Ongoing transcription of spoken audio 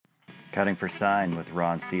Cutting for Sign with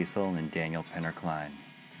Ron Cecil and Daniel Penner-Klein.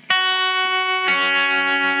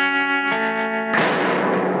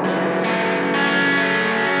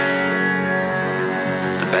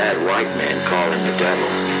 The bad white man call him the devil.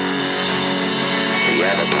 The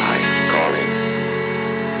Yavapai call him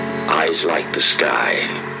Eyes Like the Sky.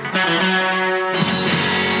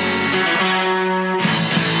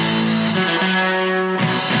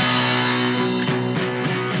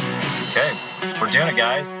 Okay, we're doing it,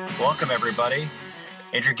 guys. Welcome, everybody.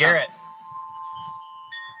 Andrew Garrett,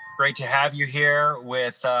 great to have you here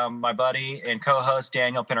with my buddy and co-host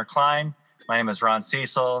Daniel Penner-Klein. My name is Ron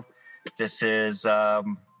Cecil. This is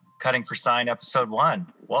Cutting for Sign, episode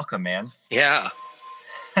 1. Welcome, man. Yeah.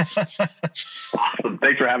 Awesome.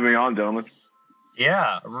 Thanks for having me on, gentlemen.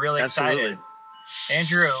 Yeah, really Absolutely. excited.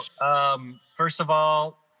 Andrew, first of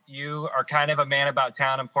all, you are kind of a man about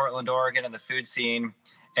town in Portland, Oregon in the food scene,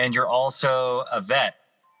 and you're also a vet.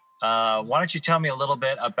 Why don't you tell me a little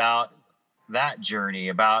bit about that journey,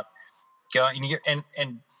 about going,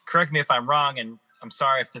 and correct me if I'm wrong, and I'm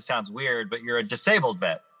sorry if this sounds weird, but you're a disabled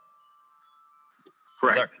vet.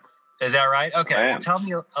 Correct. Is that right? Okay. I am. Well, tell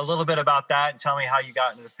me a little bit about that and tell me how you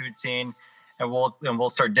got into the food scene, and we'll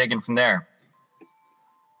start digging from there.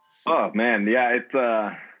 Oh man, yeah,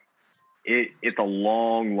 it's a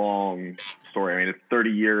long story. I mean, it's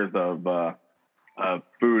 30 years of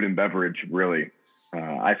food and beverage, really.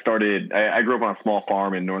 I grew up on a small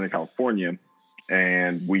farm in Northern California,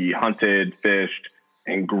 and we hunted, fished,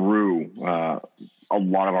 and grew a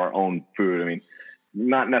lot of our own food. I mean,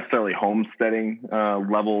 not necessarily homesteading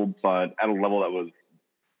level, but at a level that was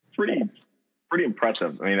pretty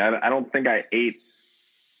impressive. I mean, I don't think I ate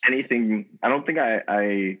anything. I don't think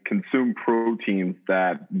I consumed proteins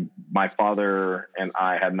that my father and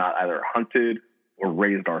I had not either hunted or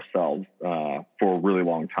raised ourselves for a really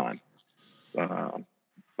long time.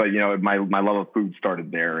 But you know, my love of food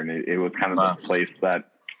started there, and it was kind of the place that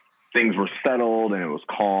things were settled and it was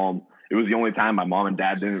calm. It was the only time my mom and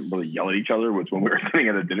dad didn't really yell at each other was when we were sitting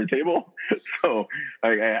at a dinner table. So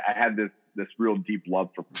I had this real deep love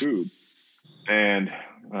for food, and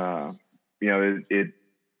you know,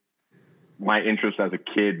 my interest as a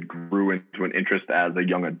kid grew into an interest as a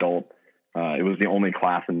young adult. It was the only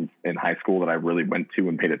class in high school that I really went to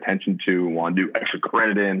and paid attention to, wanted to do extra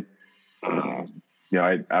credit in. You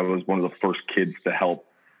know, I was one of the first kids to help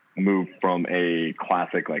move from a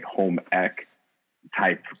classic like home ec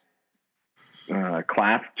type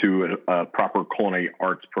class to a proper culinary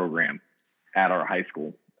arts program at our high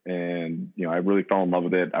school. And, you know, I really fell in love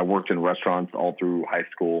with it. I worked in restaurants all through high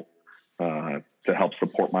school to help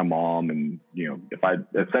support my mom. And, you know, if I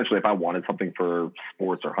wanted something for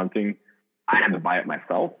sports or hunting, I had to buy it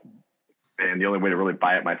myself. And the only way to really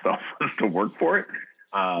buy it myself was to work for it.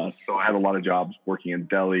 So I had a lot of jobs working in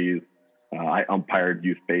delis. I umpired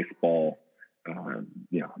youth baseball,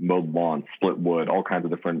 you know, mowed lawn, split wood, all kinds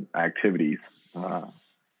of different activities.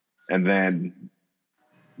 And then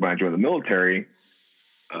when I joined the military,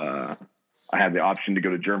 I had the option to go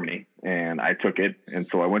to Germany, and I took it. And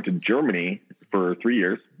so I went to Germany for 3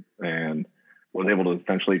 years and was able to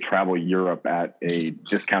essentially travel Europe at a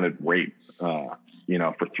discounted rate, you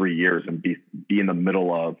know, for 3 years and be in the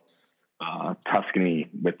middle of Tuscany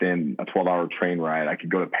within a 12-hour train ride. I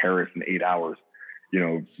could go to Paris in 8 hours. You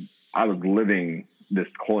know, I was living this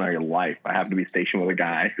culinary life. I happened to be stationed with a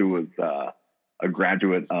guy who was a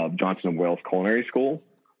graduate of Johnson & Wales Culinary School.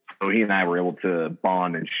 So he and I were able to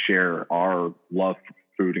bond and share our love for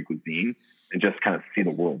food and cuisine and just kind of see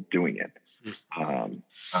the world doing it. It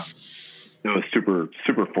was super,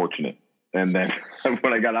 super fortunate. And then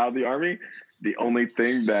when I got out of the Army, the only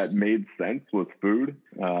thing that made sense was food.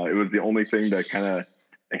 It was the only thing that kind of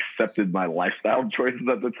accepted my lifestyle choices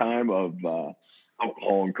at the time of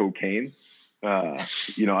alcohol and cocaine.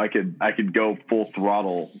 You know, I could go full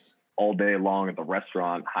throttle all day long at the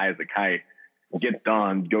restaurant, high as a kite, get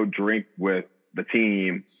done, go drink with the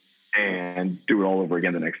team, and do it all over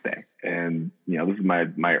again the next day. And, you know, this is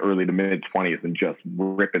my early to mid 20s and just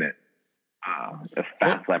ripping it as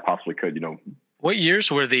fast as I possibly could, you know. What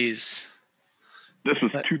years were these? This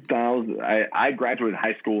was 2000. I graduated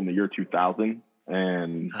high school in the year 2000,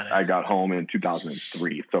 and I got home in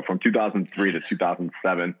 2003. So from 2003 to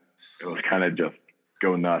 2007, it was kind of just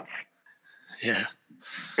go nuts. Yeah.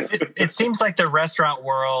 It seems like the restaurant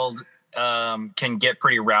world can get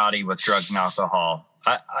pretty rowdy with drugs and alcohol.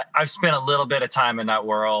 I've spent a little bit of time in that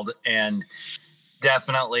world, and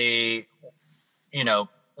definitely, you know,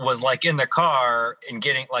 was like in the car and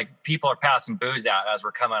getting like people are passing booze out as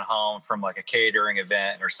we're coming home from like a catering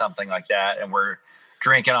event or something like that. And we're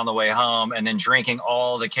drinking on the way home and then drinking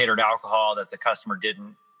all the catered alcohol that the customer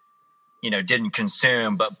didn't didn't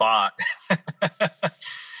consume but bought.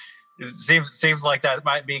 It seems like that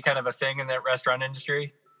might be kind of a thing in the restaurant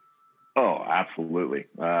industry. Oh, absolutely.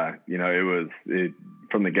 It was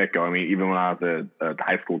from the get-go. I mean, even when I was a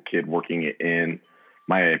high school kid working in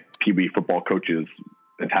my Pee Wee football coach's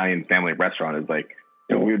Italian family restaurant, is like,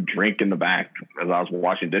 we would drink in the back as I was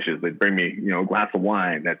washing dishes. They'd bring me, a glass of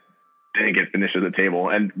wine that didn't get finished at the table.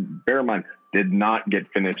 And bear in mind, did not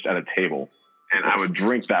get finished at a table. And I would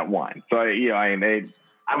drink that wine. So,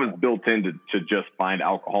 I was built in to just find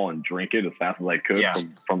alcohol and drink it as fast as I could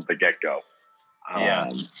from the get-go.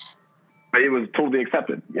 But it was totally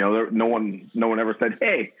accepted. No one ever said,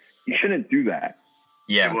 "Hey, you shouldn't do that."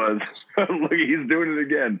 Yeah. It was, look, he's doing it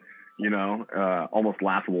again. Almost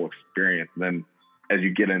laughable experience. And then as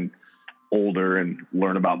you get in older and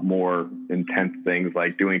learn about more intense things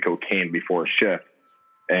like doing cocaine before a shift,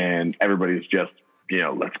 and everybody's just,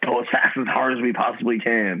 let's go as fast as hard as we possibly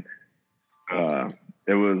can.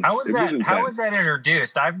 It was. How was that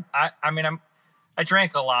introduced? I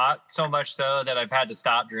drank a lot, so much so that I've had to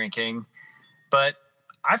stop drinking. But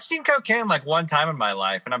I've seen cocaine like one time in my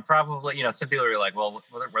life, and I'm probably, some people are like, well,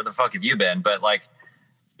 where the fuck have you been? But like,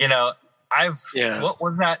 what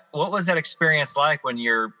was that experience like when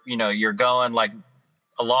you're going like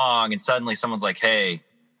along and suddenly someone's like, hey,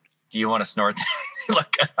 do you want to snort?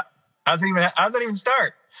 Like, how's that even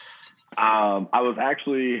start? I was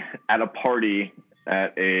actually at a party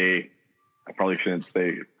at I probably shouldn't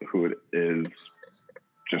say who it is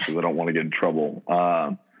just because I don't want to get in trouble.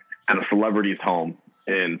 At a celebrity's home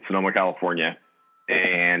in Sonoma, California,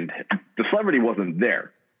 and the celebrity wasn't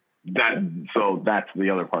there. So that's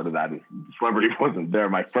the other part of that, is the celebrity wasn't there.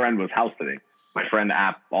 My friend was house sitting. My friend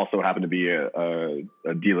also happened to be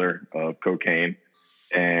a dealer of cocaine,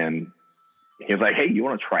 and he was like, "Hey, you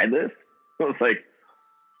want to try this?" I was like,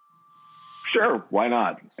 "Sure, why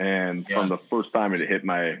not?" And from the first time it hit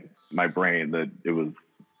my brain that it was,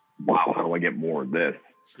 wow, how do I get more of this?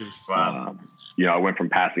 Wow. I went from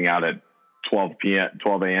passing out at 12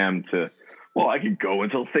 a.m. to, well, I could go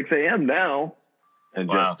until 6 a.m. now. And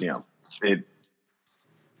it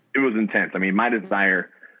was intense. I mean, my desire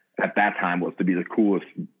at that time was to be the coolest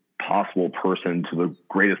possible person to the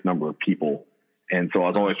greatest number of people. And so I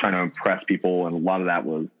was always trying to impress people. And a lot of that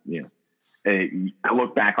was, I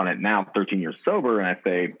look back on it now, 13 years sober, and I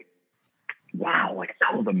say, wow, like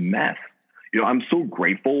that was a mess. I'm so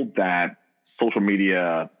grateful that social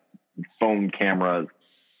media, phone cameras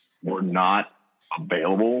were not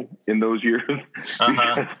available in those years.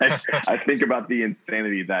 Uh-huh. I think about the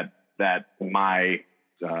insanity that my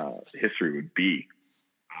history would be.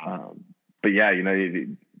 But yeah,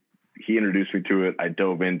 he introduced me to it. I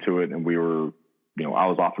dove into it, and we were, I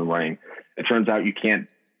was off and running. It turns out you can't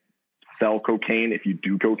sell cocaine if you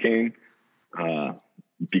do cocaine,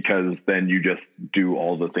 because then you just do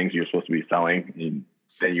all the things you're supposed to be selling, and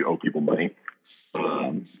then you owe people money.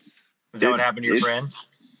 Is that what happened to your friend?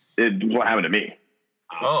 It's what happened to me.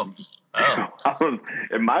 Oh.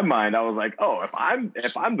 In my mind, I was like, oh,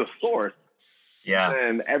 if I'm the source,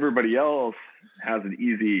 then everybody else has an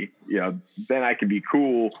easy, then I can be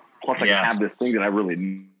cool. Plus I can have this thing that I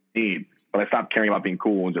really need. But I stopped caring about being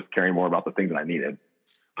cool and just caring more about the things that I needed.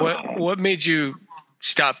 What made you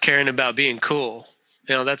stop caring about being cool?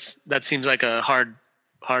 That seems like a hard,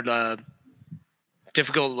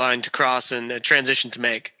 difficult line to cross and a transition to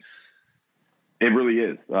make. It really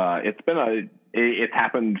is. It's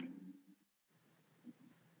happened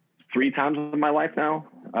 3 times in my life now,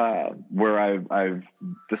 where I've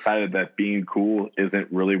decided that being cool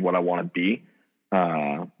isn't really what I want to be.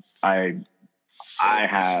 I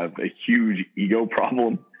have a huge ego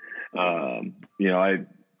problem.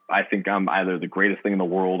 I think I'm either the greatest thing in the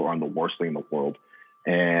world or I'm the worst thing in the world.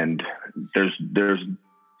 And there's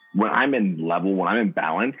when I'm in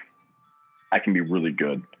balance, I can be really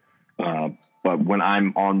good. But when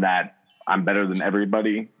I'm on that, I'm better than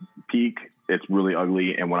everybody peak, it's really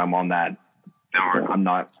ugly. And when I'm on that, I'm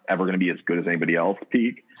not ever going to be as good as anybody else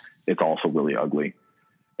peak, it's also really ugly.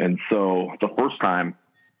 And so the first time,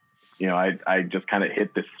 I just kind of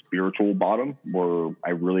hit this spiritual bottom where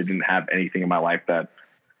I really didn't have anything in my life that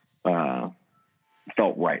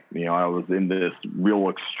felt right. I was in this real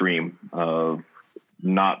extreme of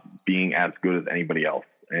not being as good as anybody else.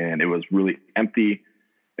 And it was really empty.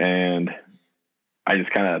 And I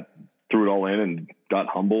just kind of threw it all in and got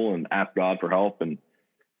humble and asked God for help. And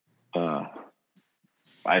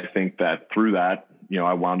I think that through that,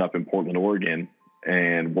 I wound up in Portland, Oregon,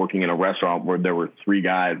 and working in a restaurant where there were 3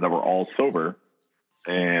 guys that were all sober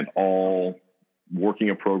and all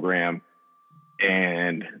working a program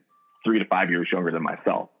and 3 to 5 years younger than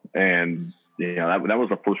myself. And that was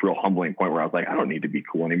the first real humbling point where I was like, I don't need to be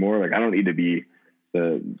cool anymore. Like, I don't need to be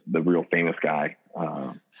the real famous guy.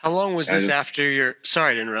 How long was this after your?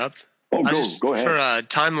 Sorry to interrupt. Oh, go ahead. For a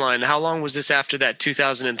timeline, how long was this after that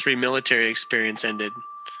 2003 military experience ended?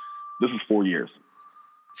 This is 4 years.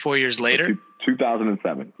 4 years later?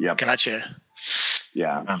 2007. Yep. Gotcha.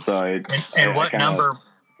 Yeah. So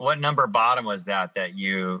what number bottom was that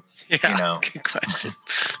you good question.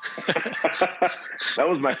 That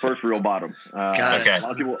was my first real bottom. Okay. A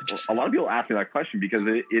lot of people ask me that question because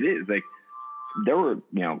it is like, there were,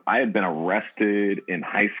 I had been arrested in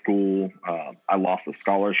high school. I lost a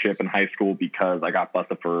scholarship in high school because I got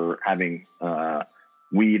busted for having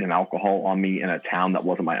weed and alcohol on me in a town that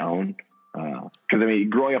wasn't my own. Because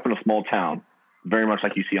growing up in a small town, very much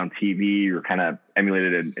like you see on TV or kind of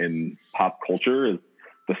emulated in pop culture, is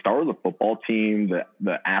the star of the football team,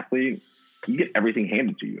 the athlete, you get everything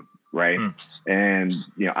handed to you, right? And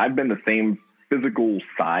I've been the same physical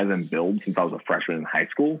size and build since I was a freshman in high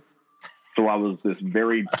school. So I was this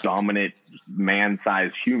very dominant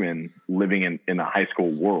man-sized human living in a high school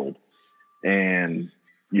world. And,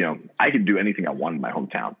 I could do anything I wanted in my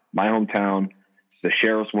hometown. My hometown, the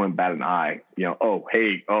sheriffs wouldn't bat an eye.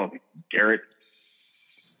 Garrett,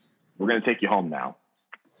 we're going to take you home now.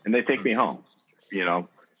 And they take me home. It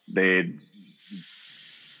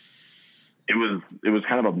was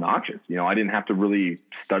kind of obnoxious. I didn't have to really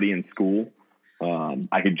study in school.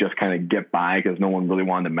 I could just kind of get by because no one really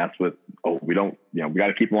wanted to mess with, we got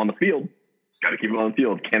to keep him on the field.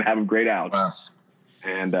 Can't have him grayed out. Wow.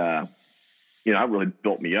 And, that really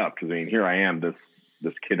built me up because, here I am, this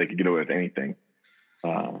kid that could get away with anything.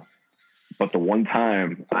 But the one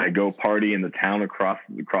time I go party in the town across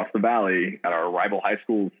the valley at our rival high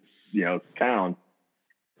school's, town,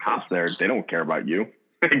 cops there, they don't care about you.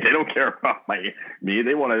 They don't care about me.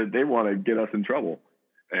 They want to get us in trouble.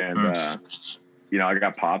 And, I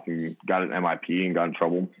got popped and got an MIP and got in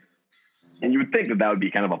trouble. And you would think that would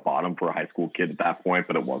be kind of a bottom for a high school kid at that point,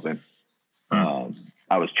 but it wasn't.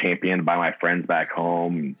 I was championed by my friends back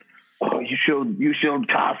home. You showed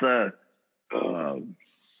Casa.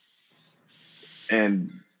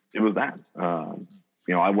 And it was that.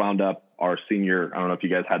 I wound up our senior, I don't know if you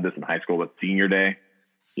guys had this in high school, but senior day,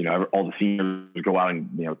 all the seniors go out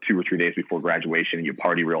and, 2 or 3 days before graduation and you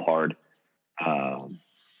party real hard.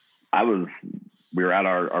 We were at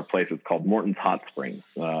our place. It's called Morton's Hot Springs.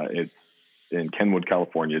 It's in Kenwood,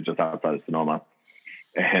 California, just outside of Sonoma.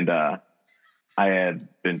 And I had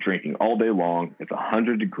been drinking all day long. It's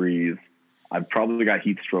 100 degrees. I've probably got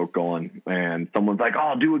heat stroke going. And someone's like,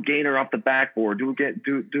 "Oh, do a gainer off the backboard. Do a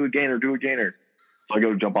gainer." So I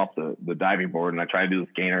go to jump off the diving board, and I try to do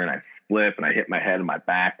this gainer, and I flip, and I hit my head and my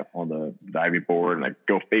back on the diving board, and I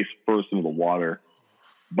go face first into the water.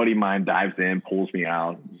 Buddy of mine dives in, pulls me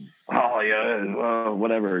out. Oh, yeah,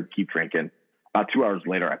 whatever, keep drinking. About 2 hours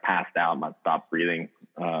later, I passed out and I stopped breathing.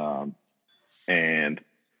 And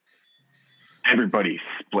everybody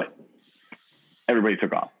split. Everybody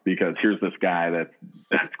took off because here's this guy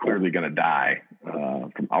that's clearly going to die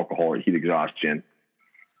from alcohol or heat exhaustion.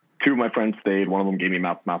 2 of my friends stayed. One of them gave me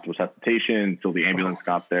mouth-to-mouth resuscitation until the ambulance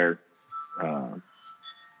got there.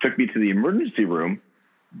 Took me to the emergency room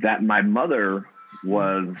that my mother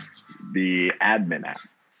was the admin at.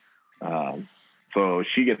 So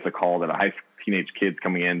she gets a call that a teenage kid's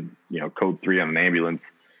coming in, code 3 on an ambulance,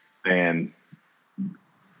 and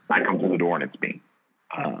I come to the door and it's me.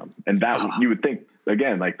 And that you would think,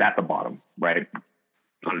 again, like that's a bottom, right?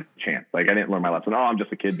 Not a chance. Like I didn't learn my lesson. I'm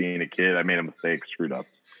just a kid being a kid. I made a mistake, screwed up.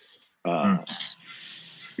 At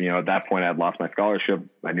that point I had lost my scholarship.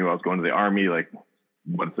 I knew I was going to the Army. Like,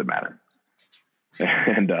 what does it matter?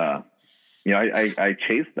 And, I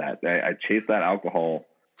chased that. I chased that alcohol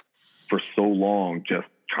for so long, just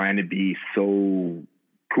trying to be so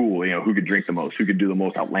cool, who could drink the most, who could do the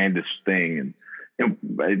most outlandish thing. And,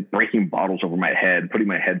 breaking bottles over my head, putting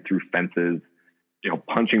my head through fences,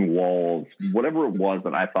 punching walls, whatever it was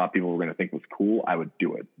that I thought people were going to think was cool, I would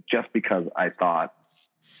do it just because I thought,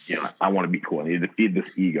 I want to be cool. I needed to feed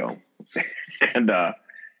this ego. And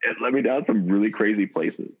it led me down some really crazy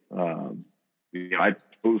places. I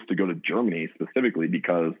chose to go to Germany specifically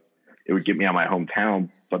because it would get me out of my hometown,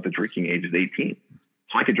 but the drinking age is 18.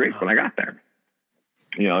 So I could drink when I got there.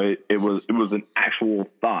 It was an actual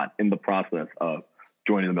thought in the process of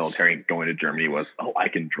joining the military and going to Germany was, I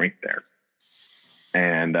can drink there.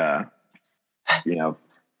 And,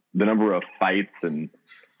 the number of fights and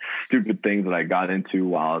stupid things that I got into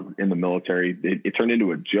while I was in the military, it turned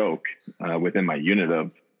into a joke within my unit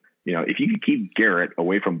of, if you could keep Garrett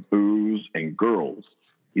away from booze and girls,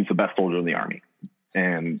 he's the best soldier in the Army.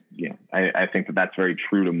 And, I think that that's very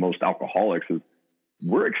true to most alcoholics is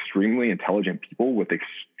we're extremely intelligent people with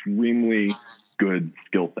extremely good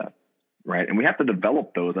skill sets, right? And we have to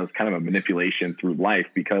develop those as kind of a manipulation through life,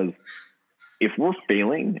 because if we're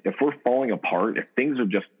failing, if we're falling apart, if things are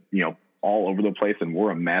just, all over the place and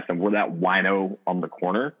we're a mess and we're that wino on the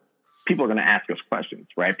corner, people are going to ask us questions,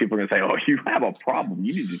 right? People are going to say, oh, you have a problem.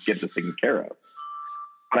 You need to get this taken care of.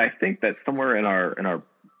 But I think that somewhere in our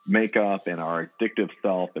makeup and our addictive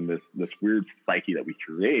self and this weird psyche that we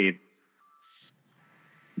create,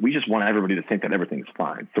 we just want everybody to think that everything's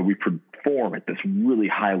fine. So we perform at this really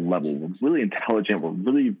high level. We're really intelligent. We're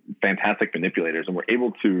really fantastic manipulators, and we're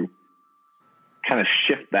able to kind of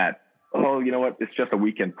shift that. Oh, you know what? It's just a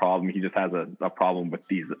weekend problem. He just has a problem with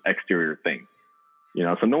these exterior things.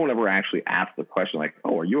 So no one ever actually asked the question like,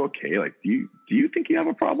 oh, are you okay? Like, do you think you have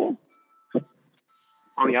a problem?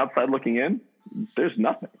 On the outside looking in, there's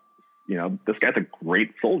nothing. This guy's a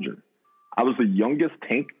great soldier. I was the youngest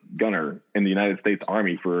tank gunner in the United States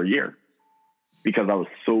Army for a year because I was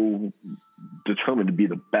so determined to be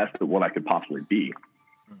the best at what I could possibly be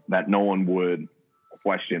that no one would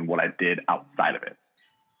question what I did outside of it.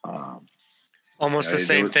 Almost the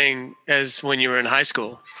same thing as when you were in high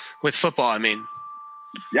school with football. I mean,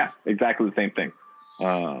 yeah, exactly the same thing.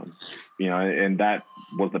 And that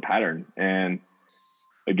was the pattern. And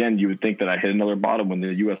again, you would think that I hit another bottom when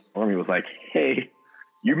the U.S. Army was like, hey,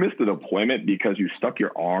 you missed a deployment because you stuck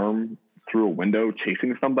your arm through a window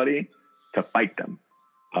chasing somebody to fight them.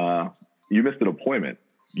 You missed a deployment.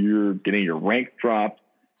 You're getting your rank dropped,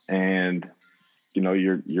 and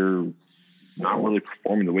you're not really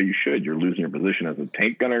performing the way you should. You're losing your position as a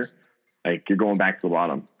tank gunner. Like, you're going back to the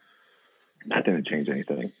bottom. That didn't change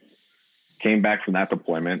anything. Came back from that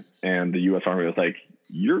deployment, and the U.S. Army was like,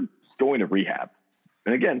 you're going to rehab.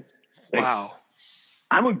 And again, wow.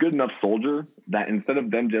 I'm a good enough soldier that instead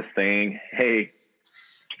of them just saying, hey,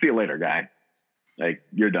 see you later, guy, like,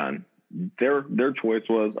 you're done, their choice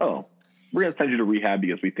was, oh, we're going to send you to rehab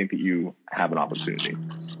because we think that you have an opportunity.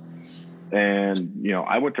 And,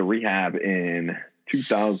 I went to rehab in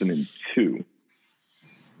 2002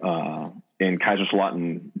 in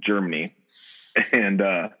Kaiserslautern, Germany. And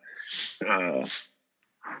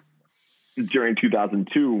during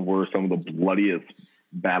 2002 were some of the bloodiest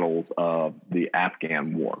battles of the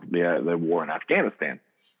Afghan war, the war in Afghanistan.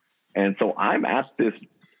 And so I'm at this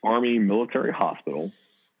Army military hospital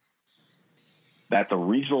that's a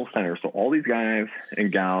regional center. So all these guys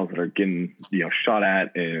and gals that are getting, shot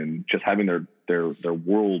at and just having their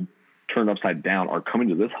world turned upside down are coming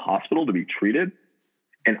to this hospital to be treated.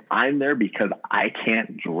 And I'm there because I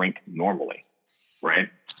can't drink normally. Right.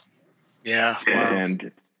 Yeah. Wow.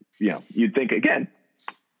 And, you'd think again,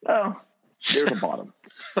 oh, there's a bottom.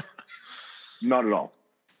 Not at all.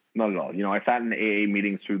 Not at all. I sat in AA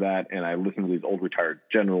meetings through that, and I listened to these old retired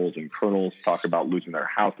generals and colonels talk about losing their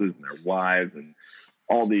houses and their wives and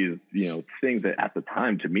all these, things that at the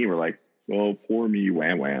time to me were like, oh, poor me,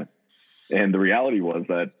 wham, wham. And the reality was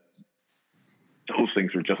that those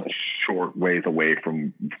things were just a short ways away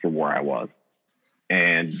from where I was.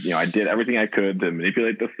 And, I did everything I could to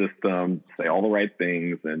manipulate the system, say all the right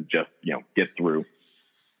things, and just, get through.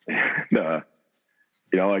 And,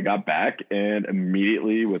 I got back, and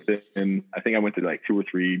immediately within, I think I went to like 2 or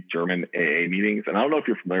 3 German AA meetings. And I don't know if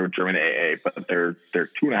you're familiar with German AA, but they're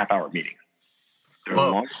 2.5-hour meetings. They're the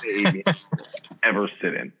longest AA meetings ever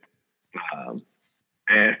sit in.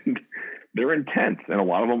 And they're intense, and a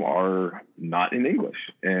lot of them are not in English.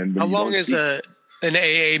 And how long is an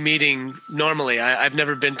AA meeting normally? I've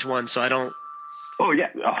never been to one, so I don't. Oh yeah.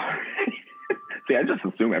 See, I just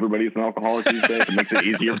assume everybody's an alcoholic these days. It makes it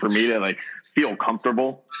easier for me to like feel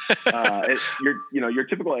comfortable. Your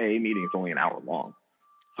typical AA meeting is only an hour long.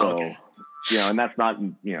 So, okay. And that's not,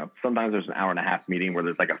 sometimes there's an hour and a half meeting where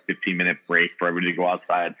there's like a 15-minute break for everybody to go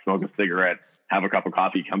outside, smoke a cigarette, have a cup of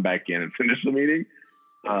coffee, come back in and finish the meeting.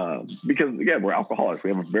 Because again, we're alcoholics. We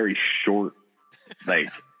have a very short,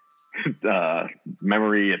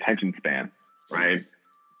 memory attention span. Right.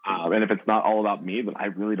 And if it's not all about me, then I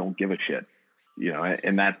really don't give a shit,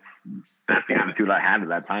 and that's the attitude I had at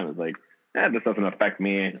that time. Is like, this doesn't affect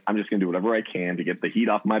me. I'm just going to do whatever I can to get the heat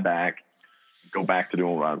off my back, go back to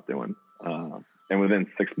doing what I was doing. And within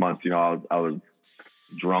 6 months, I was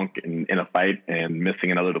drunk in a fight and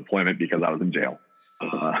missing another deployment because I was in jail.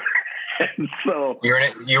 And so you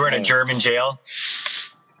were in a German jail.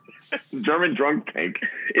 German drunk tank.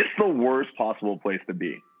 It's the worst possible place to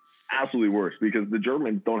be. Absolutely worst, because the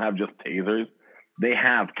Germans don't have just tasers. They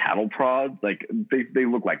have cattle prods. Like they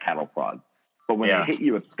look like cattle prods. But when they hit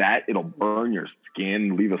you with that, it'll burn your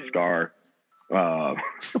skin, leave a scar. But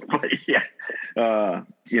yeah,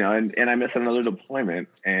 and I missed another deployment,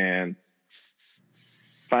 and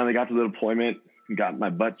finally got to the deployment, got my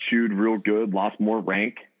butt chewed real good, lost more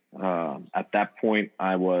rank. At that point,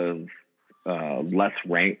 I was less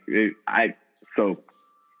ranked. So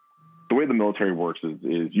the way the military works is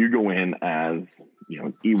you go in as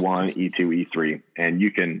E1, E2, E3, and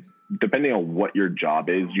you can, depending on what your job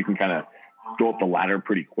is, you can kind of go up the ladder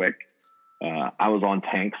pretty quick. I was on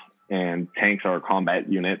tanks, and tanks are a combat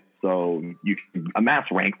unit, so you can amass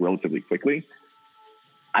rank relatively quickly.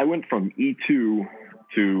 I went from E2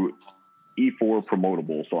 to E4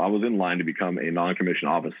 promotable, so I was in line to become a non-commissioned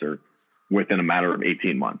officer within a matter of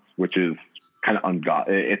 18 months, which is kind of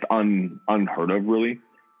unheard of, really.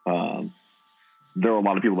 There are a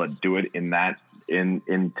lot of people that do it in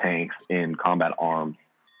tanks, in combat arms,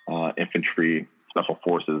 infantry, special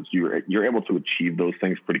forces. You're able to achieve those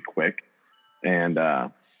things pretty quick, and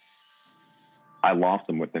I lost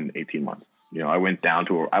them within 18 months. I went down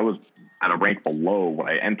to I was at a rank below what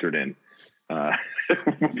I entered in. At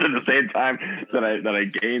the same time that I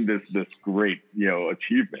gained this great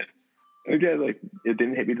achievement. Again, like, it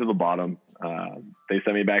didn't hit me to the bottom. They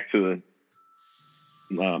sent me back to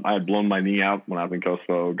I had blown my knee out when I was in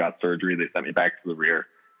Kosovo, got surgery. They sent me back to the rear,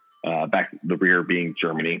 the rear being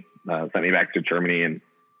Germany. Sent me back to Germany, and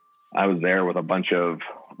I was there with a bunch of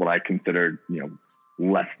what I considered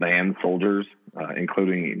less than soldiers,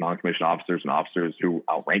 including non-commissioned officers and officers who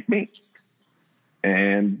outranked me.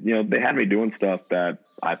 And, they had me doing stuff that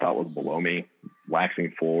I thought was below me,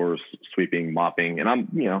 waxing floors, sweeping, mopping. And I'm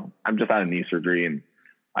just out of knee surgery, and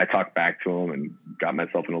I talked back to them and got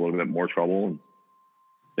myself in a little bit more trouble. And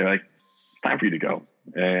they're like, it's time for you to go.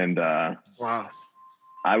 And wow.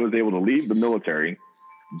 I was able to leave the military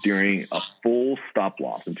during a full stop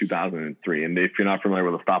loss in 2003. And if you're not familiar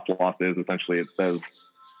with a stop loss is, essentially it says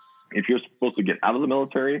if you're supposed to get out of the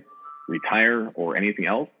military, retire, or anything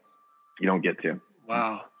else, you don't get to.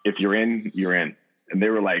 Wow. If you're in, you're in. And they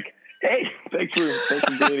were like, hey, thanks for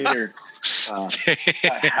being here.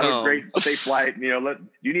 Have a great safe flight. Do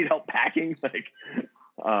you need help packing? That's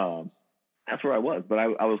where I was. But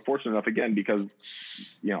I was fortunate enough, again, because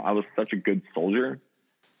I was such a good soldier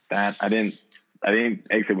that I didn't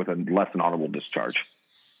exit with a less than honorable discharge.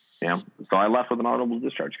 So I left with an honorable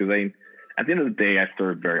discharge because at the end of the day, I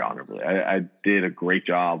served very honorably. I did a great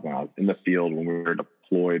job when I was in the field, when we were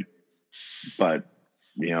deployed, but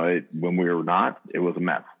when we were not, it was a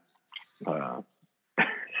mess.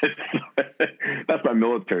 That's my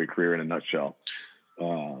military career in a nutshell.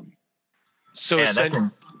 Sorry,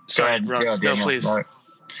 Ron. No, please.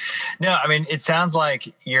 No, I mean, it sounds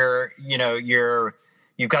like you've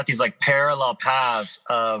got these like parallel paths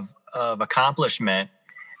of accomplishment.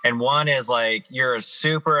 And one is like, you're a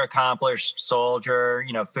super accomplished soldier,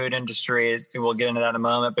 food industry, we'll get into that in a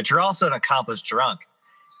moment, but you're also an accomplished drunk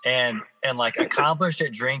and like accomplished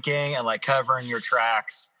at drinking and like covering your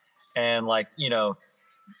tracks and like,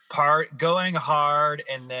 going hard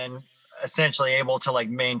and then essentially able to like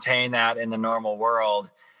maintain that in the normal world.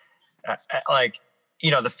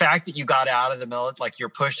 The fact that you got out of the military, like you're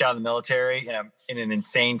pushed out of the military in an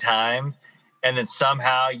insane time, and then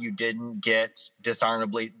somehow you didn't get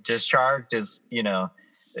dishonorably discharged is,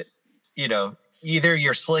 either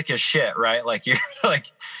you're slick as shit, right? Like you're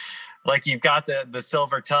like you've got the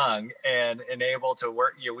silver tongue and able to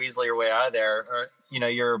work, you weasel your way out of there, or,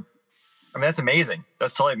 that's amazing.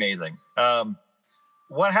 That's totally amazing.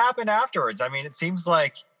 What happened afterwards? I mean, it seems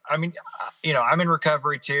like, I'm in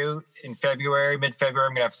recovery too. In mid-February, I'm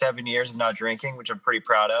going to have 7 years of not drinking, which I'm pretty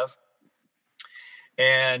proud of.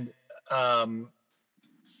 And,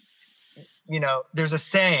 there's a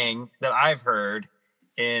saying that I've heard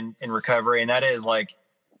in recovery, and that is like,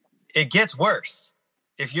 it gets worse.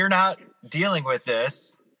 If you're not dealing with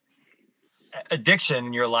this addiction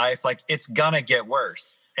in your life, like it's gonna get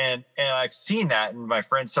worse. And I've seen that in my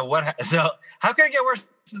friends. So how can it get worse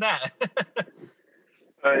than that?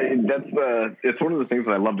 It's one of the things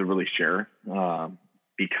that I love to really share,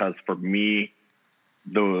 because for me,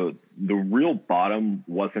 the real bottom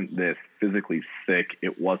wasn't this physically sick.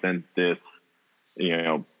 It wasn't this,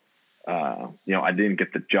 I didn't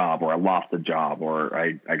get the job, or I lost the job, or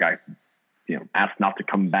I got, asked not to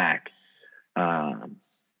come back. For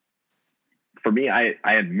me, I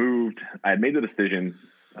had made the decision,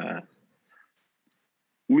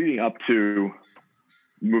 leading up to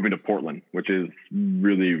moving to Portland, which is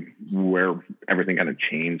really where everything kind of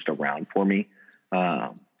changed around for me.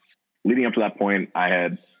 Leading up to that point, I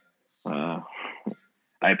had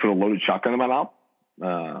put a loaded shotgun in my mouth.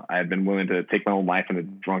 I had been willing to take my own life in a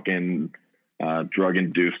drunken,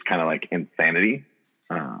 drug-induced kind of like insanity.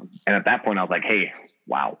 And at that point I was like, hey,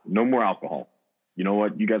 wow, no more alcohol. You know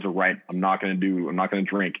what? You guys are right. I'm not going to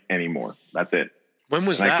drink anymore. That's it. When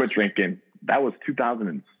was and that? I quit drinking. That was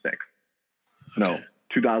 2006. No,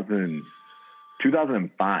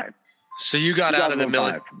 2005. So you got out of the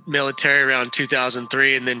military around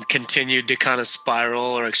 2003 and then continued to kind of spiral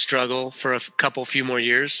or struggle for a few more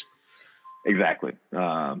years? Exactly.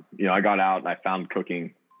 I got out and I found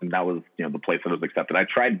cooking, and that was, the place that was accepted. I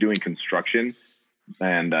tried doing construction,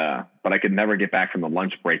 but I could never get back from the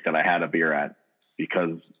lunch break that I had a beer at,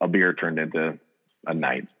 because a beer turned into a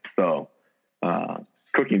night. So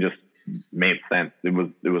cooking just made sense. It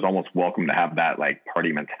was almost welcome to have that like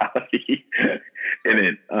party mentality in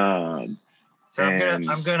it. So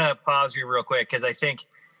I'm gonna pause you real quick, because I think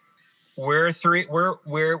we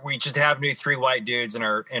just happen to be three white dudes in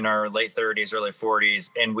our late 30s, early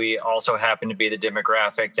 40s, and we also happen to be the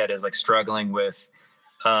demographic that is like struggling with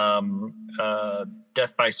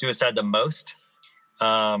death by suicide the most.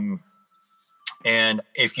 And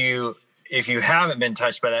if you haven't been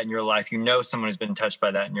touched by that in your life, someone who's been touched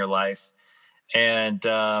by that in your life. And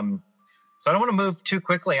so I don't want to move too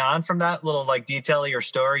quickly on from that little like detail of your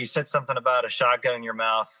story. You said something about a shotgun in your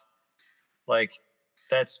mouth. Like,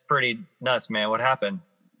 that's pretty nuts, man. What happened?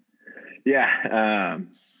 Yeah.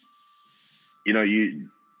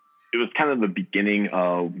 It was kind of the beginning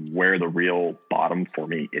of where the real bottom for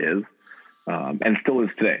me is, and still is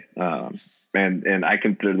today. And I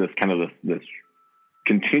consider this kind of this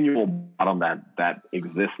continual bottom that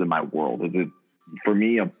exists in my world. For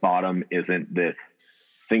me, a bottom isn't this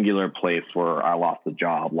singular place where I lost a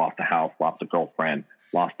job, lost a house, lost a girlfriend,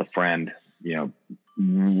 lost a friend,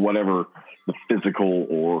 whatever the physical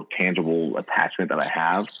or tangible attachment that I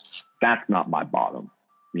have. That's not my bottom.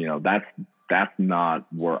 That's not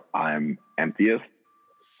where I'm emptiest.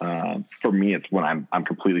 For me, it's when I'm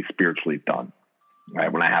completely spiritually done,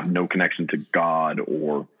 right? When I have no connection to God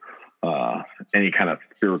or any kind of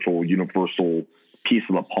spiritual universal piece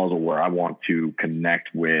of the puzzle where I want to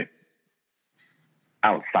connect with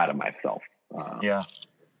outside of myself.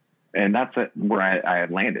 And that's where I had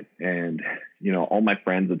landed. And, all my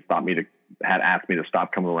friends had asked me to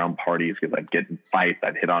stop coming around parties because I'd get in fights.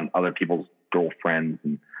 I'd hit on other people's girlfriends,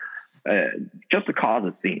 and just to cause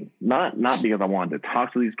a scene, not because I wanted to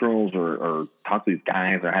talk to these girls or talk to these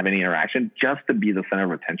guys or have any interaction, just to be the center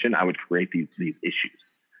of attention. I would create these issues.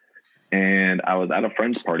 And I was at a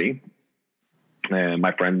friend's party, and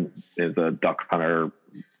my friend is a duck hunter,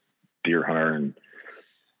 deer hunter. And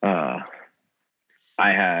I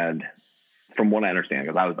had, from what I understand,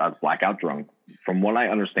 because I was blackout drunk, from what I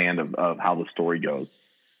understand of how the story goes,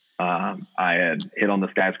 I had hit on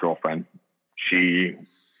this guy's girlfriend. She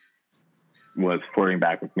was flirting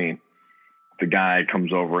back with me. The guy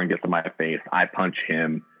comes over and gets in my face. I punch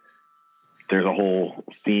him. There's a whole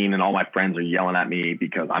scene, and all my friends are yelling at me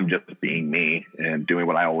because I'm just being me and doing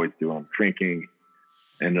what I always do. I'm drinking.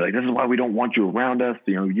 And they're like, this is why we don't want you around us.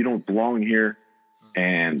 You don't belong here.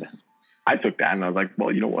 And I took that and I was like,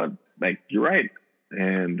 well, you know what? Like, you're right.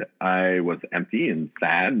 And I was empty and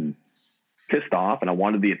sad and pissed off, and I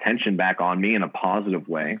wanted the attention back on me in a positive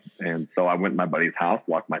way. And so I went to my buddy's house,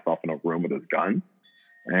 locked myself in a room with his gun,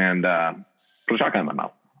 and put a shotgun in my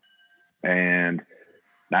mouth. And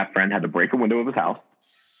that friend had to break a window of his house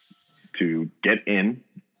to get in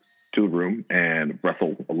to the room and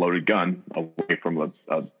wrestle a loaded gun away from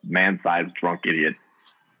a man-sized drunk idiot.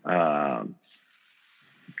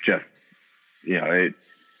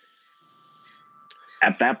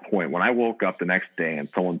 At that point, when I woke up the next day and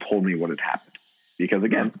someone told me what had happened, because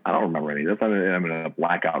again, I don't remember any of this. I'm in a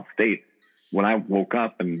blackout state. When I woke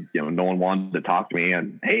up and, no one wanted to talk to me,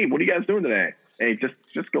 and, hey, what are you guys doing today? Hey,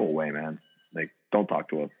 just go away, man. Like, don't talk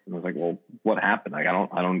to us. And I was like, well, what happened? Like,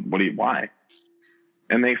 why?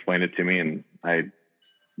 And they explained it to me, and I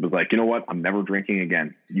was like, you know what? I'm never drinking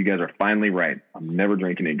again. You guys are finally right. I'm never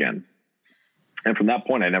drinking again. And from that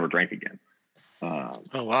point, I never drank again. Oh,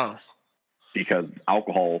 wow. Because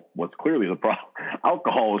alcohol was clearly the problem.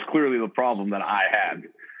 Alcohol was clearly the problem that I had.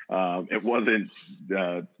 It wasn't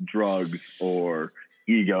drugs or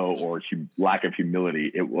ego or lack of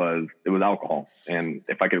humility. It was alcohol. And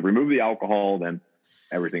if I could remove the alcohol, then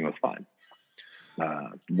everything was fine.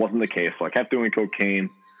 Wasn't the case. So I kept doing cocaine.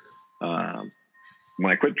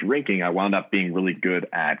 When I quit drinking, I wound up being really good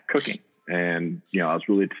at cooking. And, I was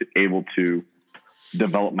really able to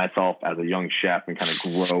develop myself as a young chef and kind of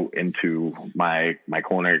grow into my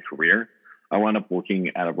culinary career. I wound up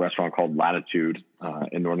working at a restaurant called Latitude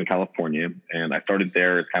in Northern California. And I started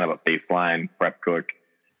there as kind of a baseline prep cook.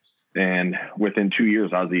 And within 2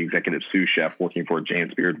 years, I was the executive sous chef working for a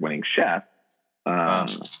James Beard winning chef.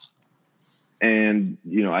 And,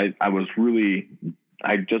 you know,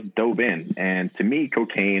 I just dove in, and to me,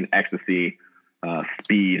 cocaine, ecstasy,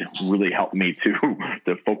 speed really helped me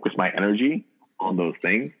to focus my energy on those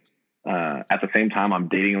things. At the same time, I'm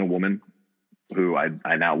dating a woman who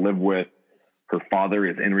I now live with. Her father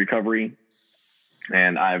is in recovery,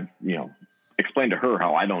 and I've, you know, explained to her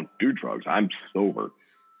how I don't do drugs. I'm sober.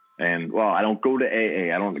 And, well, I don't go to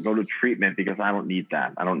AA. I don't go to treatment because I don't need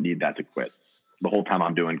that. I don't need that to quit. The whole time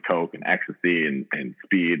I'm doing coke and ecstasy and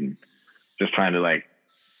speed and just trying to, like,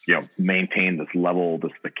 you know, maintain this level,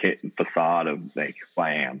 this facade of, like, who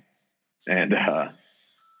I am. And,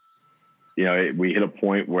 you know, we hit a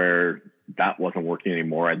point where that wasn't working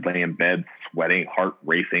anymore. I'd lay in bed sweating, heart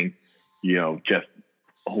racing, you know, just,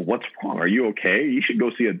 oh, what's wrong? Are you okay? You should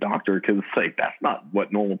go see a doctor, because it's like, that's not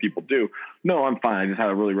what normal people do. No, I'm fine. I just had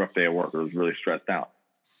a really rough day at work. I was really stressed out.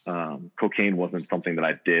 Cocaine wasn't something that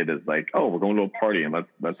I did as like, oh, we're going to a party and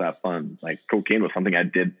let's have fun. Like, cocaine was something I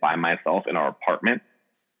did by myself in our apartment.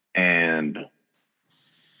 And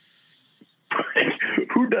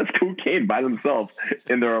who does cocaine by themselves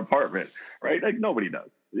in their apartment, right? Like, nobody does.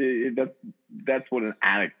 That's what an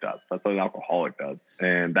addict does. That's what an alcoholic does.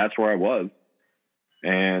 And that's where I was.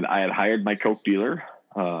 And I had hired my coke dealer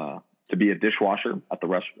to be a dishwasher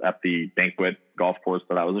at the banquet golf course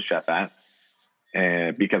that I was a chef at.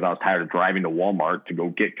 And because I was tired of driving to Walmart to go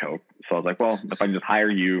get coke. So I was like, well, if I just hire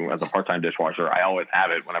you as a part-time dishwasher, I always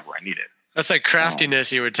have it whenever I need it. That's like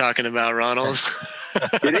craftiness you were talking about, Ronald.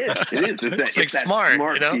 It is. It's like smart,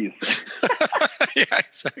 you know? Piece. Yeah,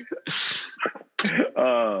 exactly.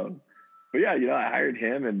 But yeah, you know, I hired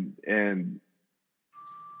him, and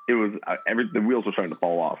it was the wheels were starting to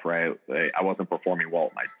fall off, right? I wasn't performing well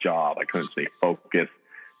at my job. I couldn't stay focused.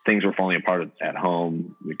 Things were falling apart at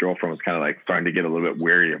home. The girlfriend was kind of like starting to get a little bit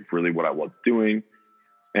wary of really what I was doing.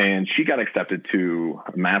 And she got accepted to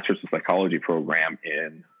a master's in psychology program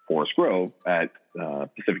in Forest Grove at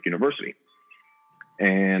Pacific University.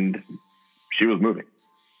 And she was moving.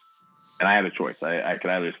 And I had a choice. I could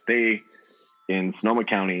either stay in Sonoma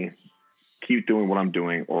County, keep doing what I'm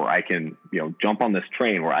doing, or I can, you know, jump on this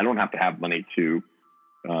train where I don't have to have money to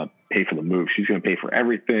pay for the move. She's going to pay for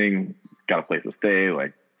everything. Got a place to stay.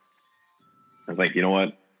 Like, I was like, you know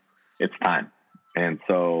what? It's time. And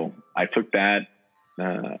so I took that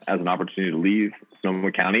as an opportunity to leave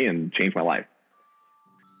Sonoma County and change my life.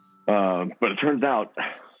 But it turns out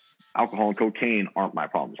alcohol and cocaine aren't my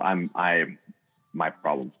problems. I'm my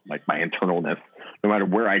problem, like my internalness. No matter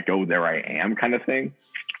where I go, there I am, kind of thing.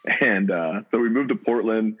 And so we moved to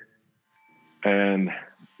Portland, and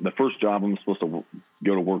the first job I'm supposed to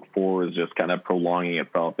go to work for is just kind of prolonging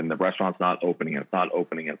itself, and the restaurant's not opening. It's not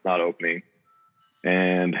opening.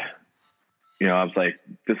 And, you know, I was like,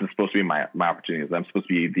 this is supposed to be my opportunity. I'm supposed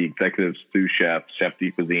to be the executive sous chef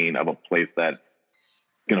de cuisine of a place that's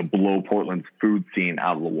going to blow Portland's food scene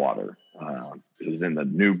out of the water. It was in the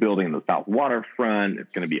new building in the South Waterfront.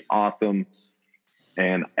 It's going to be awesome.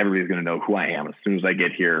 And everybody's going to know who I am. As soon as I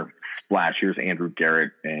get here, splash, here's Andrew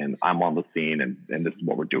Garrett, and I'm on the scene, and this is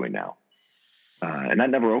what we're doing now. And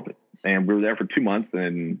that never opened. And we were there for 2 months,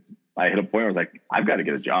 and I hit a point where I was like, I've got to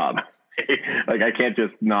get a job. Like, I can't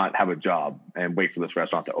just not have a job and wait for this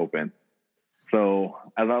restaurant to open. So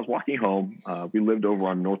as I was walking home, we lived over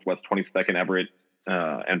on Northwest 22nd Everett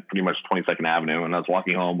and pretty much 22nd Avenue. And I was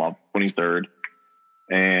walking home off 23rd,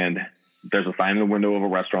 and there's a sign in the window of a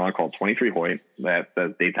restaurant called 23 Hoyt that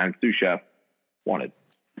says daytime sous chef wanted.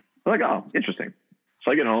 I'm like, oh, interesting.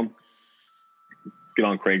 So I get home, get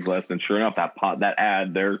on Craigslist, and sure enough, that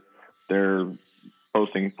ad they're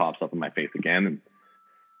posting pops up in my face again. And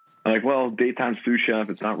I'm like, well, daytime sous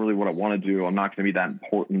chef, it's not really what I want to do. I'm not going to be that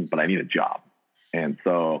important, but I need a job. And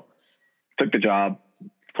so took the job,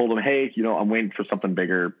 told them, hey, you know, I'm waiting for something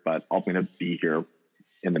bigger, but I'm going to be here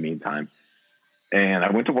in the meantime. And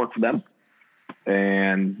I went to work for them.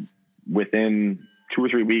 And within 2 or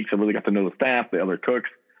 3 weeks, I really got to know the staff, the other cooks.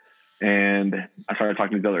 And I started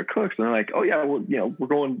talking to the other cooks, and they're like, oh yeah, we're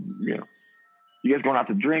going, you know, you guys going out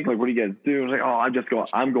to drink? Like, what do you guys do? I was like, oh,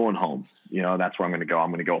 I'm going home. You know, that's where I'm going to go. I'm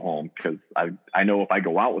going to go home because I know if I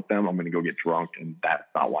go out with them, I'm going to go get drunk, and that's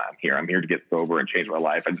not why I'm here. I'm here to get sober and change my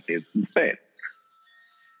life. I just need some space.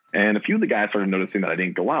 And a few of the guys started noticing that I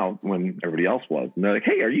didn't go out when everybody else was. And they're like,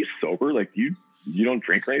 hey, are you sober? Like, you don't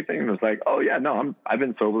drink or anything? And I was like, oh yeah, no, I've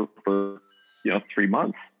been sober for, 3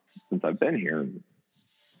 months since I've been here. And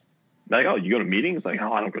like, oh, you go to meetings? Like,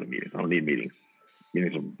 oh, I don't go to meetings. I don't need meetings.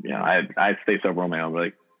 Meetings are, I stay sober on my own.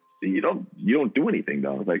 Like, you don't do anything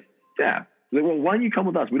though. I was like, yeah. Like, well, why don't you come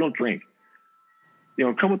with us? We don't drink.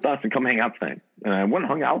 Come with us and come hang out tonight. And I went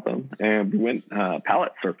and hung out with them, and we went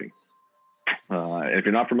pallet surfing. If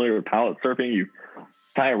you're not familiar with pallet surfing, you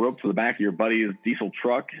tie a rope to the back of your buddy's diesel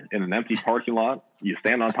truck in an empty parking lot. You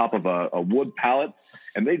stand on top of a wood pallet,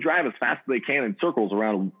 and they drive as fast as they can in circles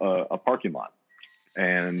around a parking lot.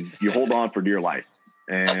 And you hold on for dear life.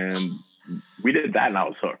 And we did that, and I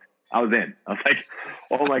was hooked. I was in. I was like,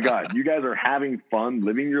 oh my God, you guys are having fun,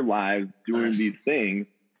 living your lives, doing these things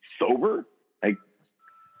sober. Like,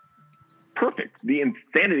 perfect. The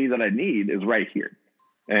insanity that I need is right here.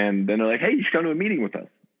 And then they're like, hey, you should come to a meeting with us.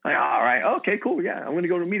 I'm like, all right, okay, cool. Yeah, I'm going to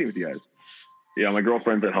go to a meeting with you guys. Yeah, my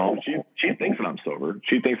girlfriend's at home. She thinks that I'm sober.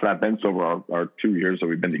 She thinks that I've been sober our 2 years that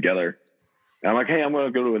we've been together. And I'm like, hey, I'm going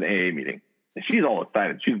to go to an AA meeting. And she's all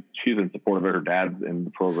excited. She's in support of it. Her dad's in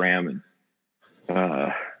the program.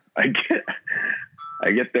 And I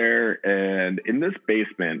get there, and in this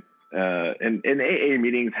basement, and AA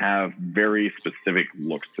meetings have very specific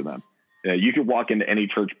looks to them. You could walk into any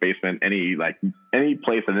church basement, any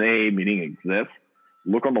place an AA meeting exists,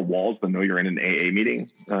 look on the walls to know you're in an AA meeting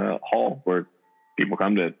hall where people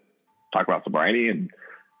come to talk about sobriety and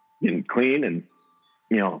getting clean. And,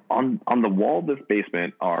 you know, on the wall of this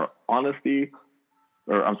basement are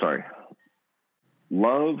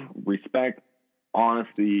love, respect,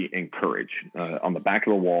 honesty, and courage on the back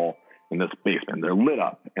of the wall in this basement. They're lit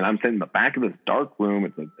up, and I'm sitting in the back of this dark room.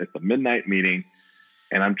 It's a midnight meeting,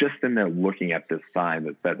 and I'm just in there looking at this sign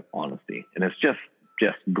that says honesty, and it's just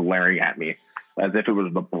glaring at me as if it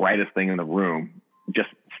was the brightest thing in the room,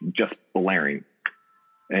 just blaring.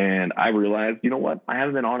 And I realized, you know what? I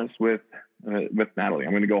haven't been honest with Natalie.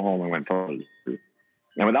 I'm going to go home and tell her the truth.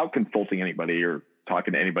 And without consulting anybody or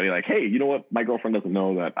talking to anybody, like, hey, you know what? My girlfriend doesn't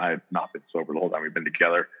know that I've not been sober the whole time we've been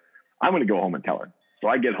together. I'm going to go home and tell her. So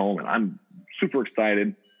I get home and I'm super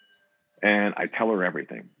excited, and I tell her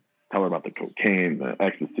everything. Tell her about the cocaine, the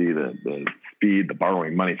ecstasy, the speed, the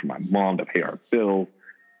borrowing money from my mom to pay our bills.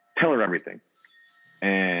 Tell her everything.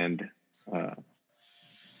 And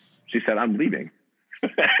she said, I'm leaving.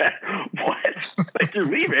 What? Like, you're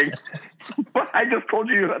leaving? I just told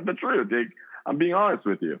you the truth. Like, I'm being honest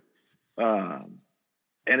with you.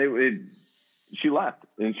 And she left,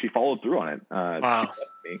 and she followed through on it. Wow.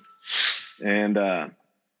 And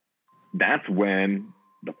that's when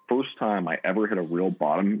the first time I ever hit a real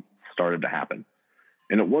bottom started to happen.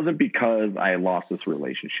 And it wasn't because I lost this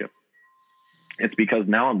relationship. It's because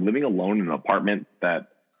now I'm living alone in an apartment that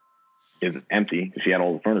is empty. She had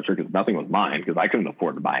all the furniture because nothing was mine, because I couldn't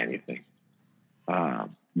afford to buy anything.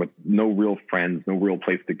 With no real friends, no real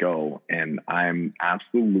place to go. And I'm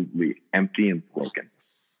absolutely empty and broken.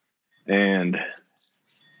 And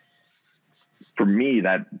for me,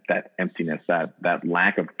 that emptiness, that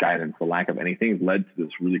lack of guidance, the lack of anything led to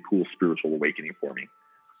this really cool spiritual awakening for me.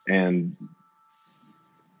 And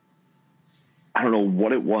I don't know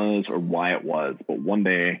what it was or why it was, but one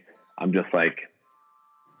day I'm just like,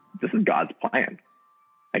 this is God's plan.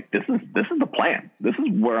 Like, this is the plan. This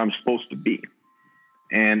is where I'm supposed to be.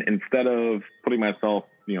 And instead of putting myself,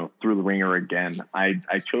 through the ringer again, I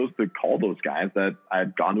chose to call those guys that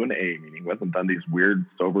I'd gone to an AA meeting with and done these weird,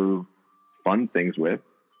 sober, fun things with.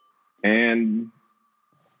 And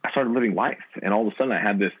I started living life. And all of a sudden I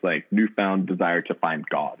had this like newfound desire to find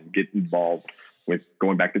God and get involved with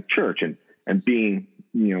going back to church and being,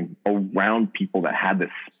 around people that had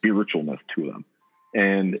this spiritualness to them.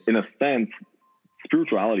 And in a sense,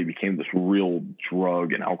 spirituality became this real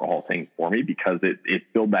drug and alcohol thing for me, because it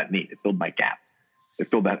filled that need. It filled my gap. It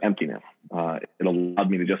filled that emptiness. It allowed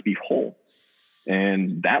me to just be whole.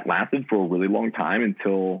 And that lasted for a really long time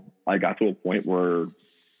until I got to a point where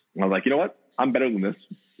I was like, you know what? I'm better than this.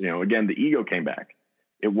 Again, the ego came back.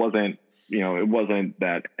 It wasn't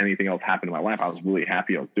that anything else happened in my life. I was really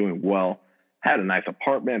happy. I was doing well, had a nice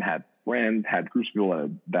apartment, had friends, had groups of people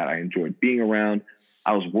that I enjoyed being around.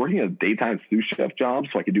 I was working a daytime sous chef job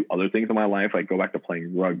so I could do other things in my life, like go back to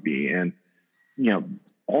playing rugby, and,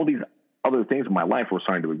 all these other things in my life were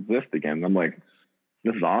starting to exist again. And I'm like,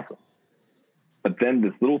 this is awesome. But then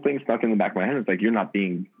this little thing stuck in the back of my head. It's like,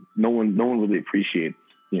 no one really appreciates,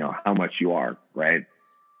 how much you are. Right.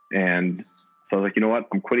 And so I was like, you know what?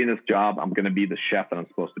 I'm quitting this job. I'm going to be the chef that I'm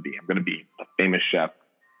supposed to be. I'm going to be a famous chef.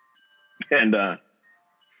 And,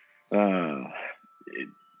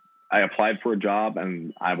 I applied for a job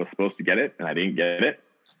and I was supposed to get it and I didn't get it.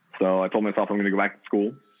 So I told myself I'm going to go back to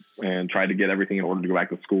school and try to get everything in order to go back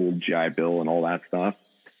to school, GI Bill and all that stuff.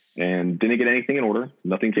 And didn't get anything in order.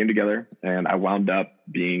 Nothing came together. And I wound up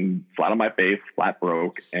being flat on my face, flat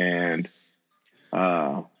broke, and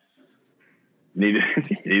needed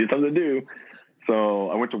something to do. So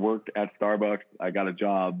I went to work at Starbucks. I got a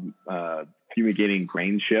job fumigating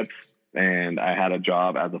grain ships, and I had a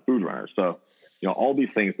job as a food runner. So all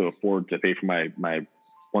these things to afford to pay for my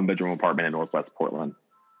 1-bedroom apartment in Northwest Portland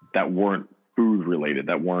that weren't food related,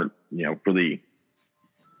 that weren't, really,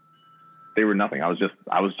 they were nothing. I was just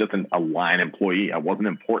a line employee. I wasn't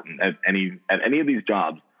important at any of these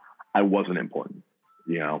jobs. I wasn't important,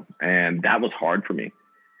 and that was hard for me.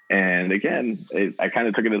 And again, I kind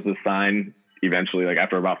of took it as a sign. Eventually, like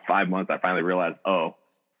after about 5 months, I finally realized, oh,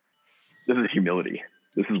 this is humility.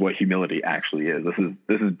 This is what humility actually is.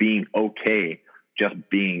 This is being okay, just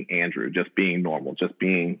being Andrew, just being normal, just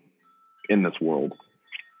being in this world.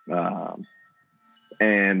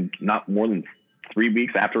 And not more than 3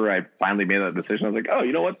 weeks after I finally made that decision, I was like, oh,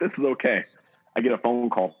 you know what? This is okay. I get a phone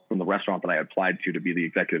call from the restaurant that I applied to be the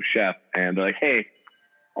executive chef. And they're like, hey,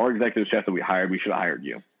 our executive chef that we hired, we should have hired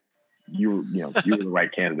you. You were the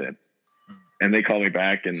right candidate. And they called me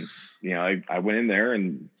back, and, I went in there,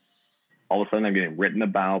 and all of a sudden I'm getting written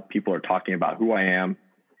about. People are talking about who I am.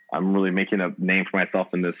 I'm really making a name for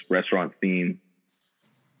myself in this restaurant scene.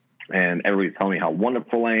 And everybody's telling me how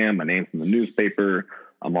wonderful I am. My name's in the newspaper.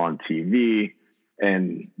 I'm on TV.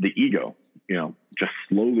 And the ego, just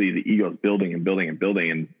slowly the ego is building and building and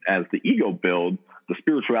building. And as the ego builds, the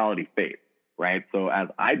spirituality fades, right? So as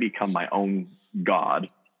I become my own God,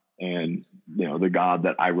 and, the God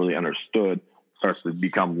that I really understood starts to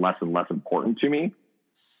become less and less important to me,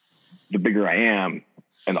 the bigger I am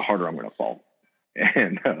and the harder I'm going to fall.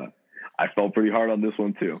 And I fell pretty hard on this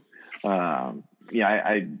one too. I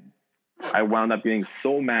wound up getting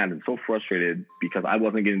so mad and so frustrated because I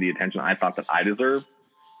wasn't getting the attention I thought that I deserved,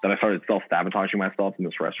 that I started self-sabotaging myself in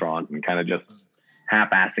this restaurant and kind of just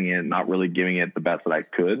half-assing it, not really giving it the best that I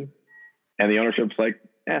could. And the ownership's like,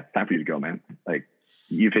 it's time for you to go, man. Like,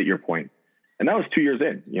 you've hit your point. And that was 2 years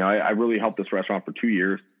in. I really helped this restaurant for 2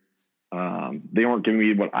 years. They weren't giving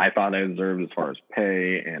me what I thought I deserved as far as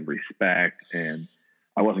pay and respect. And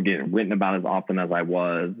I wasn't getting written about as often as I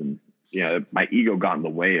was. And, my ego got in the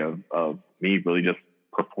way of me really just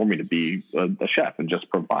performing to be a chef and just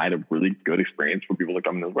provide a really good experience for people that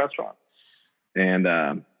come in this restaurant. And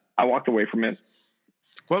I walked away from it.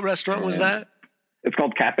 What restaurant was that? It's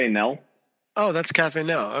called Cafe Nell. Oh, that's Cafe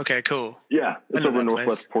Nell. Okay, cool. Yeah, it's over in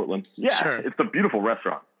Northwest Portland. Yeah, sure. It's a beautiful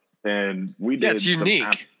restaurant. And we did it's unique.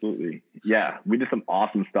 Absolutely. Yeah, we did some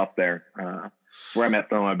awesome stuff there. Where I met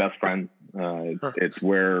some of my best friends. It's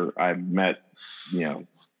where I met,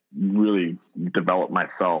 really developed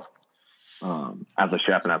myself as a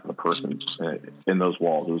chef and as a person in those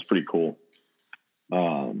walls. It was pretty cool.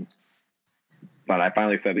 But I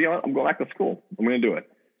finally said, I'm going back to school. I'm going to do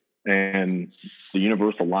it. And the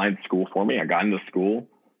universe aligned school for me. I got into school,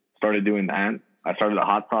 started doing that. I started a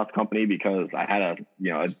hot sauce company because I had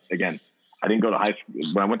again, I didn't go to high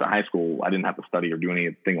school. When I went to high school, I didn't have to study or do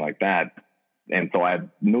anything like that. And so I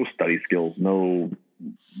had no study skills, no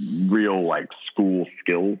real school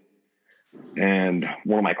skills. And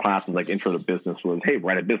one of my classes, intro to business, was, hey,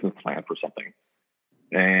 write a business plan for something.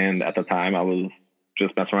 And at the time I was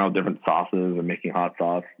just messing around with different sauces and making hot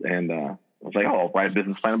sauce. And, I was like, I'll write a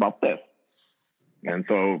business plan about this. And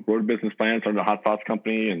so wrote a business plan, started a hot sauce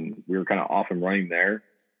company, and we were kind of off and running there.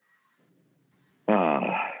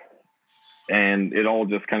 And it all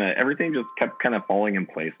just everything just kept falling in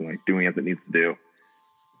place and doing as it needs to do.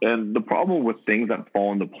 And the problem with things that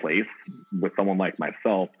fall into place with someone like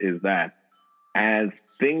myself is that as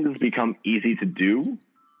things become easy to do,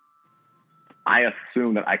 I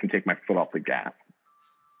assume that I can take my foot off the gas.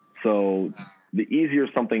 So the easier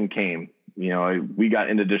something came, we got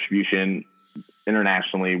into distribution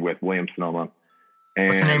internationally with Williams-Sonoma. And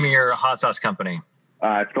what's the name of your hot sauce company?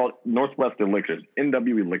 It's called Northwest Elixirs,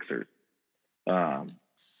 NW Elixirs.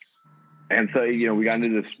 And so, we got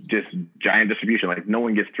into this giant distribution. No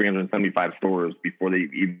one gets 375 stores before they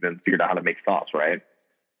even figured out how to make sauce, right?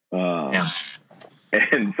 Yeah.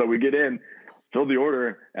 And so we get in, fill the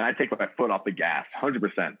order, and I take my foot off the gas,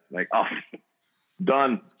 100%.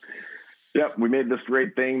 Done. Yep, we made this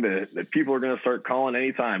great thing that people are going to start calling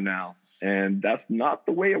anytime now. And that's not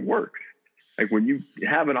the way it works. When you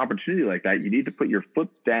have an opportunity like that, you need to put your foot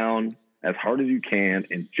down as hard as you can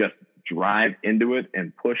and just drive into it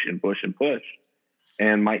and push and push and push.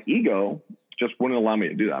 And my ego just wouldn't allow me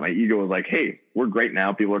to do that. My ego was like, hey, we're great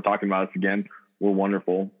now. People are talking about us again. We're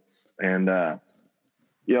wonderful. And, that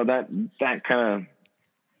kind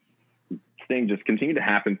of thing just continued to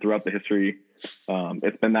happen throughout the history.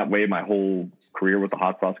 It's been that way my whole career with the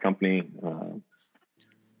hot sauce company.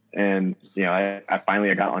 And I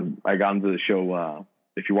finally got into the show.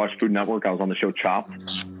 If you watch Food Network, I was on the show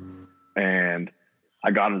Chopped, and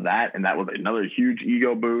I got into that, and that was another huge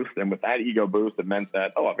ego boost. And with that ego boost, it meant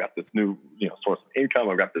that, I've got this new, source of income.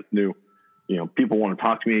 I've got this new, people want to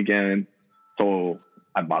talk to me again. So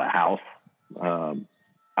I bought a house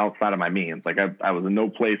outside of my means. Like I was in no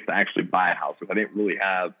place to actually buy a house because I didn't really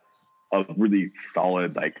have a really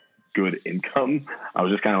solid, like, good income. I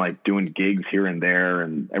was just kind of like doing gigs here and there,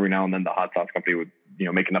 and every now and then the hot sauce company would,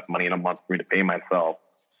 make enough money in a month for me to pay myself.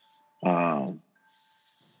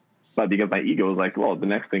 But because my ego was like, well, the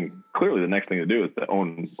next thing to do is to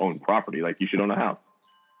own property. Like, you should own a house.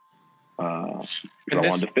 Because I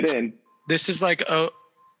wanted to fit in. This is like,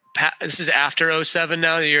 this is after 07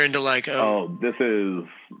 now. You're into like, this is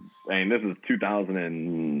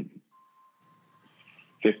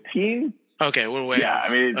 2015. Okay, we're way off. I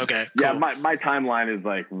mean, okay, cool. Yeah, my timeline is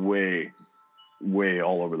like way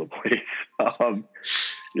all over the place.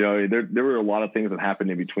 There were a lot of things that happened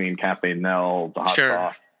in between Cafe Nell, the hot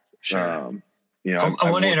sauce. Sure. I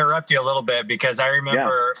want to interrupt you a little bit because I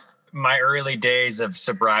remember my early days of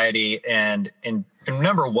sobriety and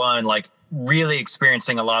number one, like, really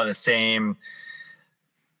experiencing a lot of the same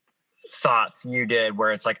thoughts you did,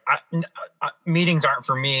 where it's like, meetings aren't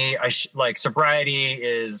for me. Like, sobriety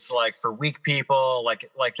is like for weak people.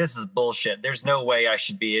 Like this is bullshit. There's no way I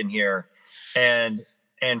should be in here. And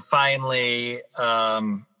finally,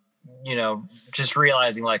 just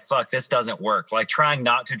realizing, like, fuck, this doesn't work. Like, trying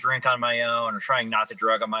not to drink on my own or trying not to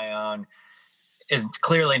drug on my own is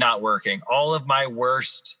clearly not working. All of my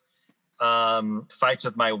worst fights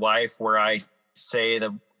with my wife, where I say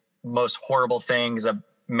the most horrible things a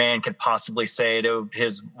man could possibly say to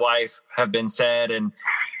his wife, have been said. And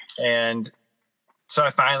so I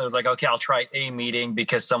finally was like, okay, I'll try a meeting,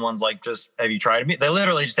 because someone's like, have you tried a meeting? They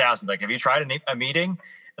literally just asked me, like, have you tried a meeting?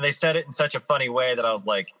 And they said it in such a funny way that I was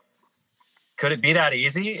like, could it be that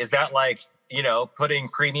easy? Is that like, putting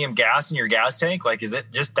premium gas in your gas tank? Like, is it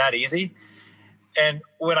just that easy? And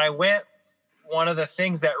when I went, one of the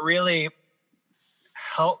things that really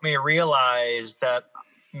helped me realize that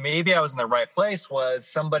maybe I was in the right place was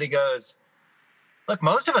somebody goes, look,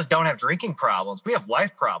 most of us don't have drinking problems. We have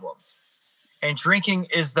life problems. And drinking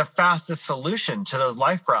is the fastest solution to those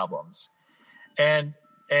life problems. And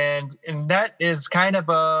that is kind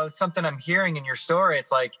of something I'm hearing in your story.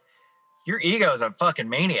 It's like, your ego is a fucking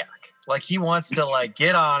maniac. Like, he wants to, like,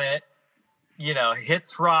 get on it, hit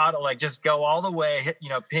throttle, like, just go all the way, hit,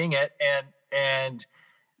 ping it. And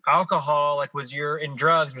alcohol, like, in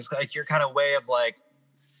drugs was like your kind of way of, like,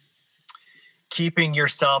 keeping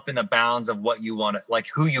yourself in the bounds of what you want to, like,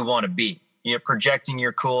 who you want to be, projecting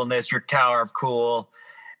your coolness, your tower of cool,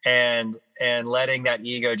 and letting that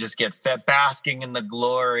ego just get fed, basking in the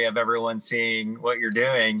glory of everyone seeing what you're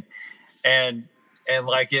doing. And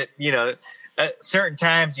like, it, at certain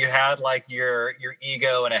times you had, like, your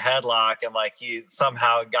ego in a headlock, and, like, he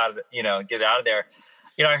somehow got, get out of there.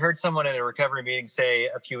 I heard someone in a recovery meeting say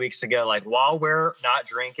a few weeks ago, like, while we're not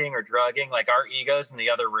drinking or drugging, like, our egos in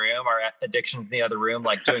the other room, our addictions in the other room,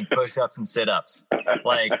 like, doing push-ups and sit-ups,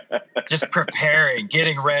 like, just preparing,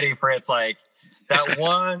 getting ready for, it's like that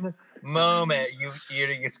one moment you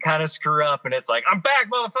kind of screw up, and it's like, I'm back,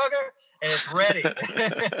 motherfucker, and it's ready.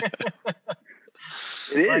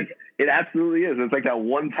 It is. It absolutely is. It's like that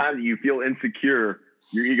one time that you feel insecure,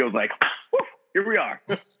 your ego's like, here we are.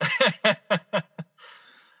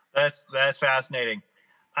 That's fascinating.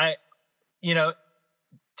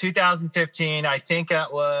 2015, I think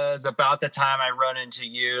that was about the time I run into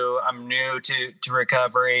you. I'm new to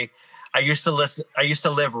recovery. I used to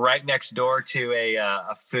live right next door to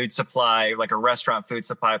a food supply, like a restaurant food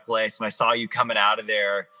supply place. And I saw you coming out of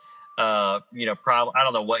there, probably, I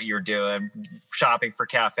don't know what you were doing, shopping for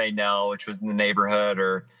Cafe Nell, which was in the neighborhood,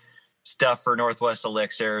 or stuff for Northwest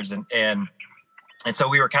Elixirs. And so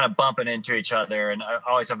we were kind of bumping into each other, and I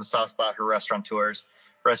always have a soft spot for restaurant folks.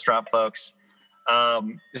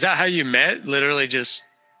 Is that how you met? Literally just...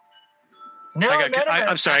 No,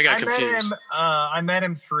 I'm sorry, I got confused. I met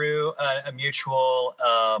him through a mutual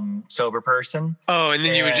sober person. Oh, and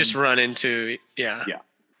then you would just run into... Yeah.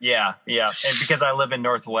 And because I live in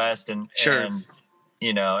Northwest, and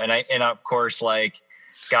of course, like,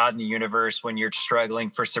 God in the universe, when you're struggling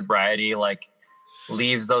for sobriety, like,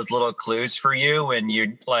 leaves those little clues for you when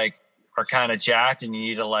you, like, are kind of jacked and you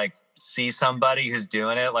need to, like, see somebody who's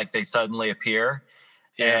doing it, like, they suddenly appear.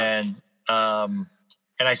 And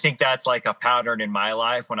I think that's, like, a pattern in my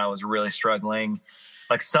life when I was really struggling,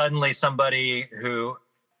 like, suddenly somebody who,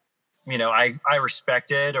 I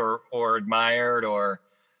respected or admired or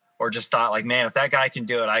just thought, like, man, if that guy can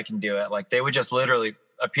do it, I can do it. Like, they would just literally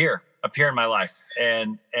appear in my life,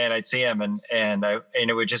 and I'd see him, and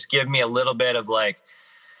it would just give me a little bit of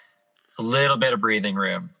breathing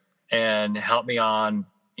room and help me on,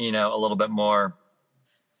 a little bit more.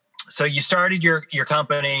 So you started your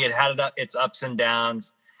company. It had its ups and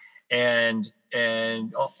downs, and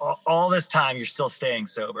all this time you're still staying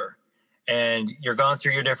sober, and you're going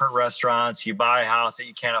through your different restaurants. You buy a house that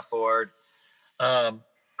you can't afford.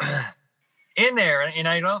 In there, and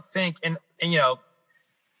I don't think, and you know,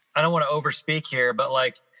 I don't want to overspeak here, but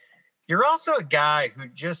like, you're also a guy who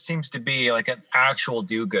just seems to be like an actual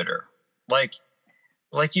do-gooder. Like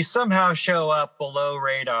you somehow show up below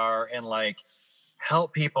radar and like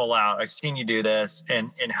help people out. I've seen you do this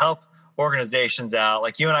and help organizations out.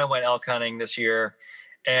 Like you and I went elk hunting this year,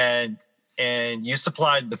 and you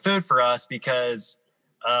supplied the food for us because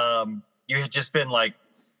you had just been like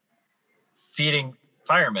feeding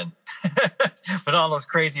firemen with all those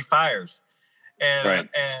crazy fires. And right.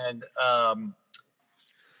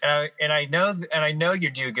 And I know you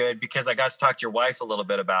do good because I got to talk to your wife a little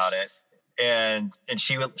bit about it, and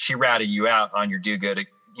she ratted you out on your do good,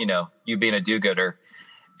 you know, you being a do gooder,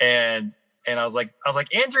 and I was like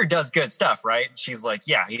Andrew does good stuff, right? She's like,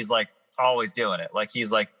 yeah, he's like always doing it, like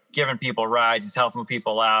he's like giving people rides, he's helping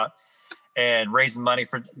people out and raising money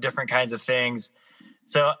for different kinds of things.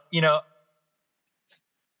 So, you know,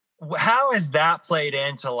 how has that played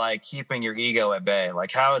into like keeping your ego at bay?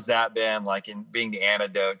 Like, how has that been like in being the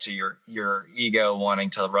antidote to your ego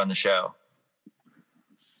wanting to run the show?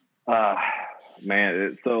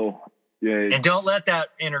 Man, so yeah. And don't let that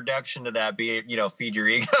introduction to that be, you know, feed your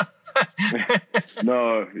ego.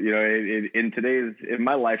 No, you know, in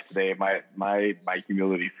my life today, my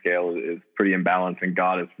humility scale is pretty imbalanced, and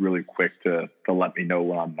God is really quick to let me know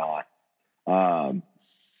when I'm not.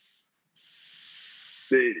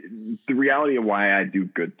 The reality of why I do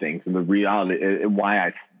good things, and the reality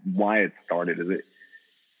why it started is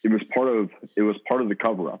it was part of the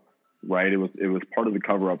cover up, right? It was part of the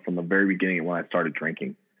cover up from the very beginning when I started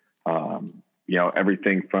drinking. You know,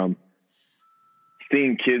 everything from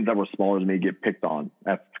seeing kids that were smaller than me get picked on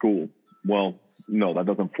at school. Well, no, that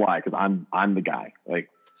doesn't fly because I'm the guy. Like,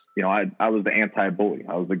 you know, I was the anti-bully.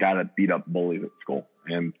 I was the guy that beat up bullies at school,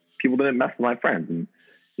 and people didn't mess with my friends. And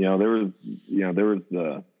you know, there's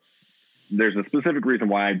a specific reason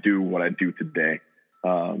why I do what I do today.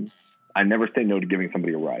 I never say no to giving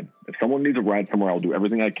somebody a ride. If someone needs a ride somewhere, I'll do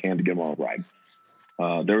everything I can to give them a ride.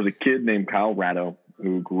 There was a kid named Kyle Ratto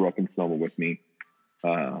who grew up in Sonoma with me.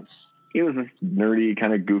 He was this nerdy,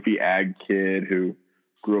 kind of goofy ag kid who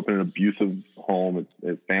grew up in an abusive home.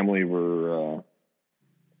 His family were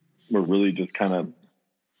really just kind of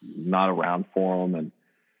not around for him, and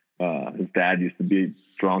his dad used to be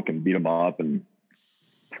drunk and beat him up, and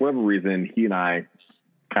for whatever reason, he and I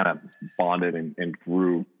kind of bonded and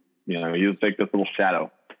grew. You know, he was like this little shadow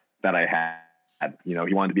that I had. You know,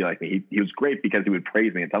 he wanted to be like me. He was great because he would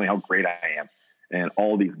praise me and tell me how great I am and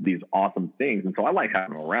all these awesome things. And so I like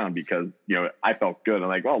having him around because, you know, I felt good. I'm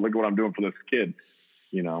like, oh, look what I'm doing for this kid,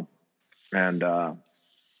 you know. And 4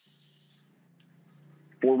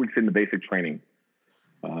 weeks into basic training,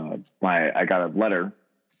 I got a letter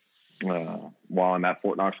while I'm at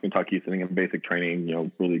Fort Knox, Kentucky, sitting in basic training, you know,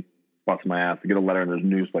 really busting my ass to get a letter, and there's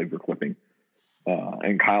newspaper clipping.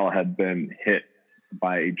 And Kyle had been hit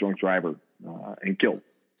by a drunk driver and killed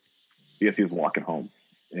because he was walking home.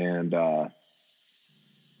 And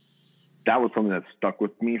that was something that stuck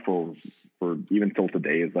with me for even till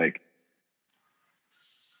today. Is like,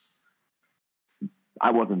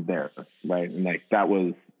 I wasn't there, right? And like, that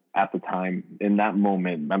was at the time, in that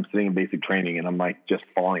moment, I'm sitting in basic training and I'm like just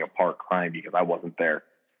falling apart crying because I wasn't there.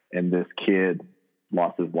 And this kid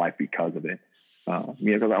lost his life because of it.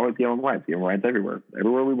 Because I always give him rides everywhere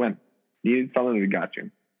we went. Needed something, we got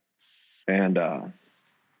you. And that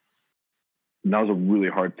was a really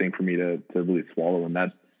hard thing for me to really swallow. And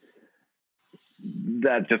that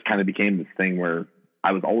just kind of became this thing where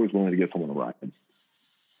I was always willing to give someone a ride.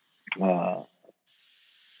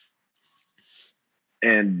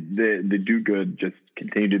 And the do good just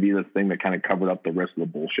continued to be this thing that kind of covered up the rest of the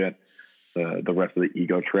bullshit, the rest of the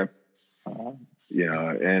ego trip. You know,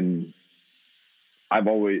 and I've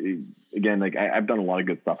always, again, like I've done a lot of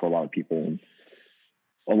good stuff for a lot of people, and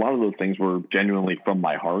a lot of those things were genuinely from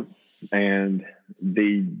my heart. And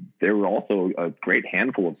there were also a great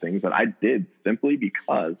handful of things that I did simply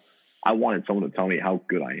because I wanted someone to tell me how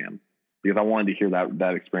good I am, because I wanted to hear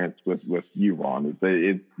that experience with you, Ron.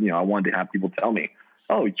 You know, I wanted to have people tell me,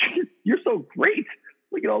 oh, you're so great.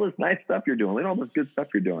 Look at all this nice stuff you're doing. Look at all this good stuff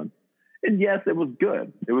you're doing. And yes, it was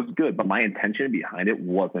good. It was good, but my intention behind it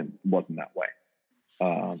wasn't that way.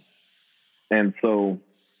 And so,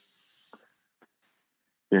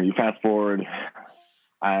 you know, you fast forward,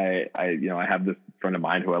 I have this friend of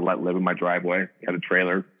mine who I let live in my driveway. He had a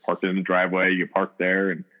trailer, parked it in the driveway. You park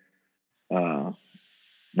there, and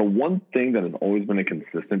the one thing that has always been a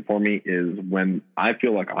consistent for me is when I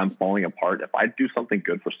feel like I'm falling apart, if I do something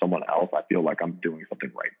good for someone else, I feel like I'm doing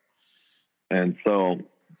something right. And so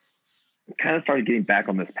kind of started getting back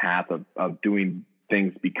on this path of doing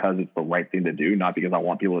things because it's the right thing to do, not because I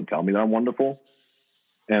want people to tell me that I'm wonderful.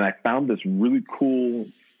 And I found this really cool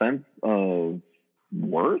sense of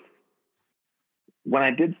worth when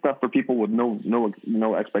I did stuff for people with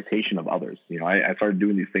no expectation of others. You know, I started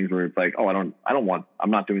doing these things where it's like, oh, I'm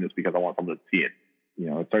not doing this because I want someone to see it. You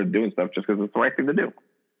know, I started doing stuff just because it's the right thing to do.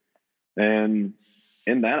 And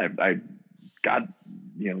in that, I got,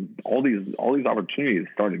 you know, all these opportunities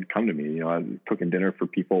started to come to me. You know, I was cooking dinner for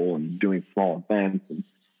people and doing small events, and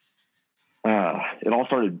it all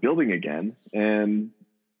started building again, and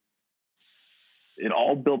it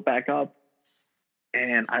all built back up.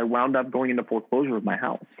 And I wound up going into foreclosure with my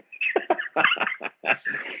house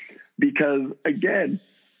because, again,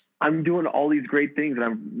 I'm doing all these great things, and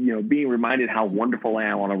I'm, you know, being reminded how wonderful I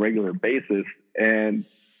am on a regular basis, and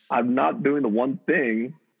I'm not doing the one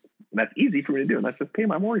thing that's easy for me to do, and that's just pay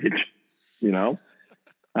my mortgage. You know,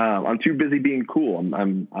 I'm too busy being cool.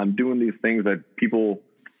 I'm doing these things that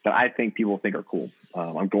I think people think are cool.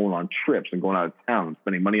 I'm going on trips and going out of town, and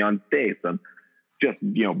spending money on dates. I'm just,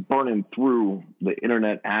 you know, burning through the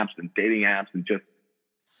internet apps and dating apps, and just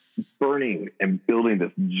burning and building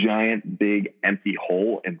this giant, big, empty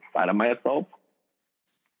hole inside of myself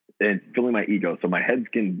and filling my ego. So my head's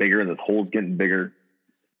getting bigger and this hole's getting bigger.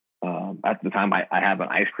 At the time, I have an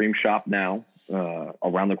ice cream shop now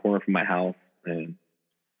around the corner from my house. And,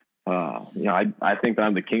 you know, I think that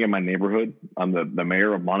I'm the king of my neighborhood. I'm the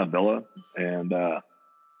mayor of Montevilla. And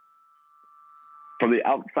from the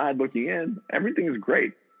outside looking in, everything is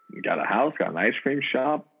great. We got a house, got an ice cream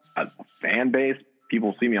shop, a fan base.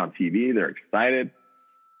 People see me on TV. They're excited.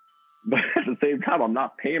 But at the same time, I'm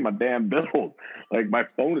not paying my damn bills. Like, my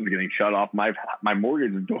phone is getting shut off. My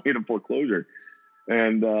mortgage is going into foreclosure.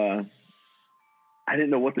 And I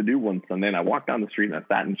didn't know what to do one Sunday. And I walked down the street and I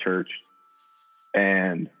sat in church.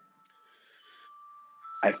 And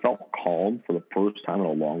I felt calm for the first time in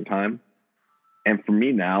a long time. And for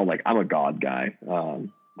me now, like, I'm a God guy.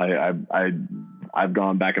 I've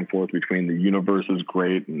gone back and forth between the universe is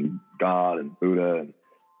great and God and Buddha and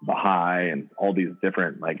Baha'i and all these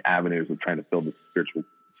different, like, avenues of trying to build this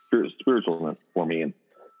spiritualness for me. And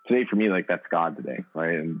today, for me, like, that's God today,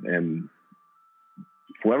 right? And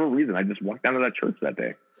for whatever reason, I just walked down to that church that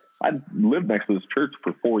day. I lived next to this church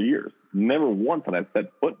for 4 years. Never once had I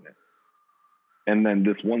set foot in it. And then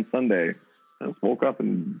this one Sunday, I just woke up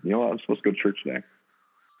and, you know, I was supposed to go to church today.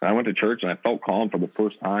 And I went to church and I felt calm for the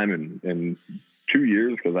first time in 2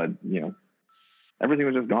 years, because everything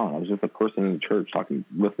was just gone. I was just a person in the church talking,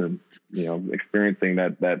 listening, you know, experiencing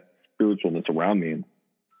that spiritualness around me. And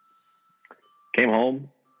came home,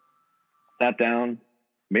 sat down,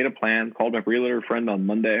 made a plan, called my realtor friend on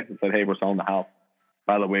Monday and said, hey, we're selling the house.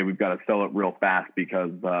 By the way, we've got to sell it real fast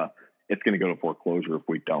because it's going to go to foreclosure if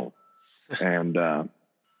we don't. And,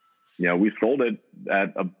 you know, we sold it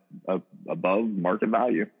at above market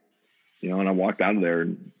value, you know, and I walked out of there.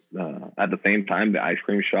 And, at the same time, the ice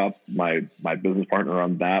cream shop, my business partner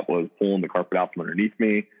on that was pulling the carpet out from underneath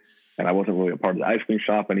me, and I wasn't really a part of the ice cream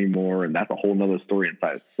shop anymore. And that's a whole nother story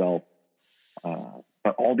inside itself.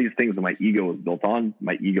 But all these things that my ego was built on,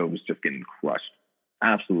 my ego was just getting crushed,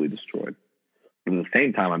 absolutely destroyed. But at the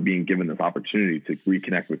same time, I'm being given this opportunity to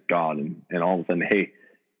reconnect with God, and all of a sudden, hey,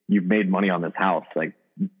 you've made money on this house, like,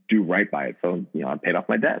 do right by it. So, you know, I paid off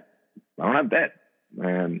my debt. I don't have debt,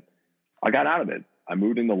 and I got out of it. I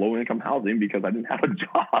moved into low income housing because I didn't have a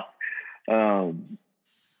job.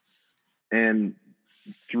 And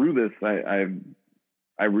through this,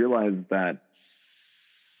 I realized that,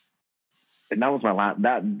 and that was my last,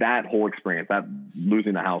 that whole experience, that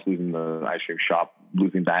losing the house, losing the ice cream shop,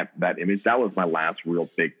 losing that image, that was my last real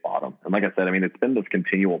big bottom. And like I said, I mean, it's been this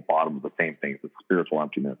continual bottom of the same things, it's spiritual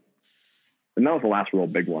emptiness. And that was the last real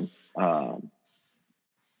big one. And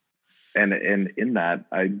in that,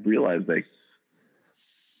 I realized, like,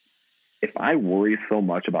 if I worry so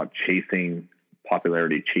much about chasing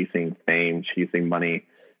popularity, chasing fame, chasing money,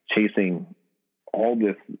 chasing all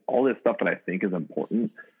this stuff that I think is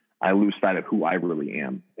important, I lose sight of who I really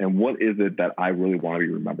am and what is it that I really want to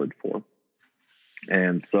be remembered for.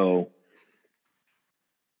 And so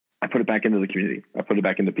I put it back into the community. I put it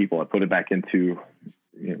back into people. I put it back into,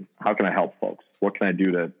 you know, how can I help folks? What can I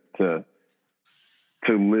do to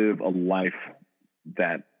live a life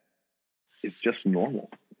that is just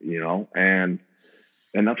normal, you know? And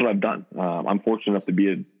that's what I've done. I'm fortunate enough to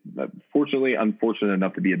be unfortunate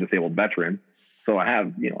enough to be a disabled veteran. So I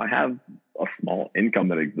have a small income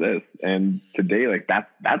that exists. And today, like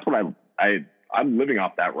that's what I'm living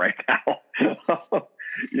off that right now.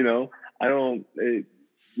 You know, I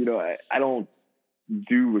don't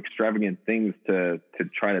do extravagant things to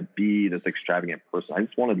try to be this extravagant person. I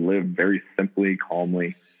just want to live very simply,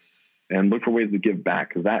 calmly, and look for ways to give back.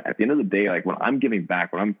 Because that, at the end of the day, like when I'm giving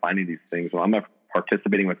back, when I'm finding these things, when I'm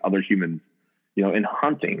participating with other humans, you know, in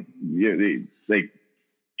hunting, like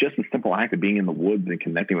just a simple act of being in the woods and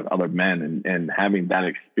connecting with other men and having that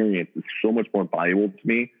experience is so much more valuable to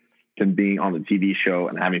me than being on the TV show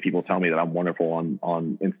and having people tell me that I'm wonderful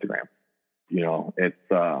on Instagram. You know, it's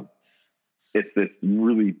this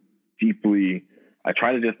really deeply, I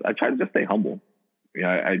try to just stay humble. You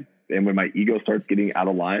know, and when my ego starts getting out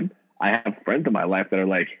of line, I have friends in my life that are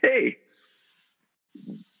like, hey,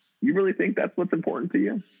 you really think that's what's important to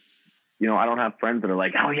you? You know, I don't have friends that are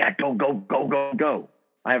like, oh yeah, go.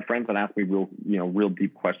 I have friends that ask me real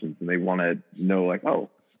deep questions, and they want to know, like, oh,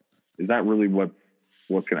 is that really what's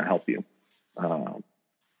going to help you?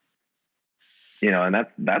 You know, and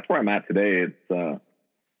that's where I'm at today.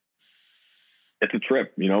 It's a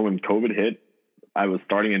trip. You know, when COVID hit, I was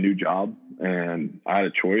starting a new job, and I had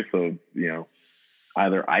a choice of, you know,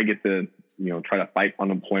 either I get to, you know, try to fight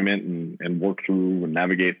unemployment and work through and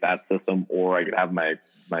navigate that system, or I could have my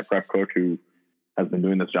prep cook who has been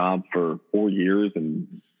doing this job for 4 years,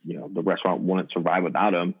 and, you know, the restaurant wouldn't survive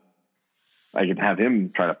without him. I could have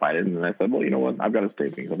him try to fight it. And then I said, well, you know what? I've got a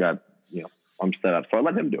savings. I'm set up. So I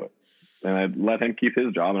let him do it. And I let him keep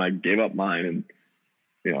his job, and I gave up mine, and,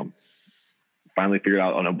 you know, finally figured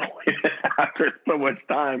out unemployment after so much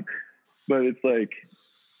time. But it's like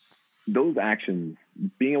those actions,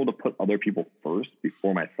 being able to put other people first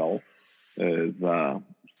before myself, is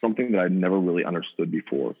something that I've never really understood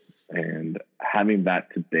before. And having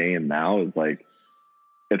that today and now is like,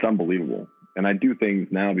 it's unbelievable. And I do things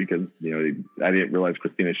now because, you know, I didn't realize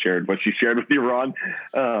Christina shared what she shared with you, Ron.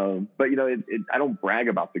 But, you know, I don't brag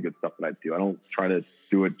about the good stuff that I do. I don't try to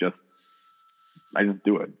do it I just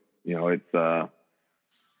do it. You know,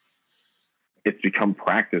 it's become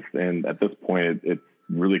practice. And at this point, it's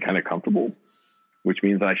really kind of comfortable, which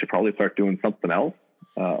means that I should probably start doing something else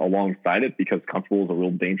alongside it, because comfortable is a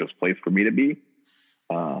real dangerous place for me to be.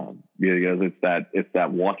 Because it's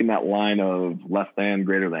that walking that line of less than,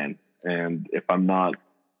 greater than. And if I'm not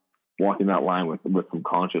walking that line with some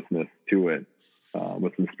consciousness to it,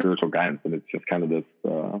 with some spiritual guidance, then it's just kind of this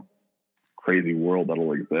crazy world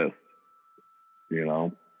that'll exist, you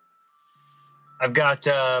know? I've got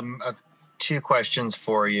 2 questions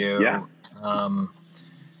for you. Yeah.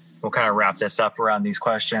 We'll kind of wrap this up around these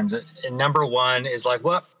questions. And number 1 is like,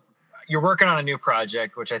 what you're working on a new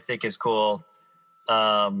project, which I think is cool,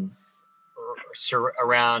 around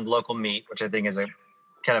local meat, which I think is a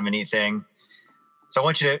kind of a neat thing. So I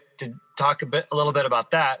want you to talk a little bit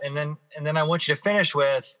about that. And then I want you to finish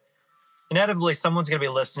with, inevitably someone's going to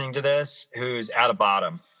be listening to this who's at a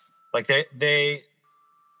bottom. Like they're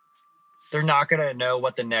not going to know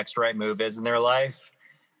what the next right move is in their life.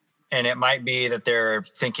 And it might be that they're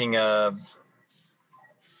thinking of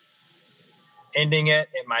ending it.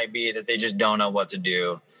 It might be that they just don't know what to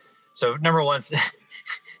do. So number 1,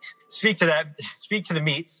 speak to the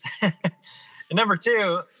meats. And number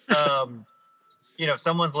 2, you know, if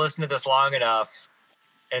someone's listened to this long enough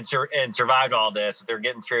and survived all this, if they're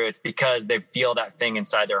getting through, it's because they feel that thing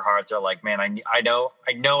inside their hearts. They're like, man, I know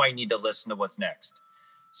I need to listen to what's next.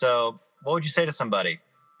 So what would you say to somebody?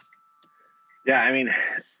 Yeah, I mean,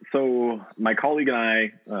 so my colleague and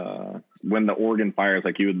I, when the Oregon fires,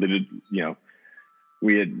 like you know,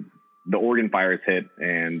 the Oregon fires hit,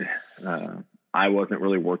 and I wasn't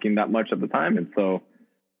really working that much at the time. And so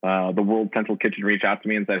the World Central Kitchen reached out to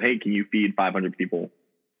me and said, hey, can you feed 500 people?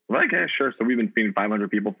 I'm like, yeah, sure. So we've been feeding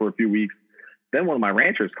 500 people for a few weeks. Then one of my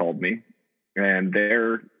ranchers called me, and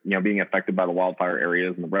they're, you know, being affected by the wildfire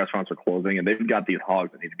areas, and the restaurants are closing, and they've got these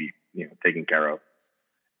hogs that need to be, you know, taken care of.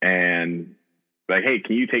 And like, hey,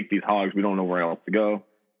 can you take these hogs? We don't know where else to go.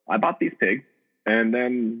 I bought these pigs. And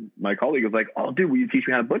then my colleague was like, oh, dude, will you teach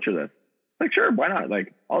me how to butcher this? Like, sure, why not?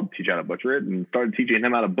 Like, I'll teach you how to butcher it, and started teaching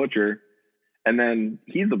him how to butcher. And then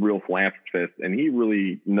he's a real philanthropist, and he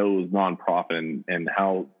really knows nonprofit and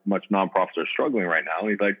how much nonprofits are struggling right now.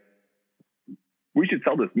 And he's like, we should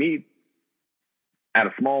sell this meat at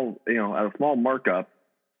a small markup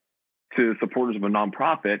to supporters of a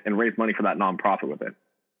nonprofit and raise money for that nonprofit with it.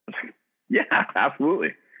 Yeah, absolutely.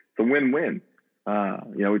 It's a win-win.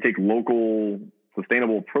 You know, we take local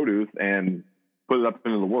sustainable produce and put it up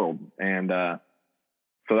into the world. And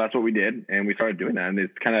so that's what we did. And we started doing that. And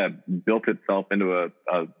it's kind of built itself into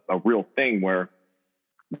a real thing where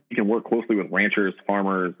you can work closely with ranchers,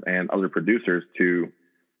 farmers, and other producers to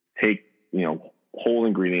take, whole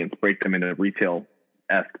ingredients, break them into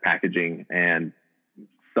retail-esque packaging, and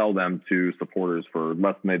sell them to supporters for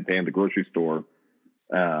less than they'd pay in the grocery store,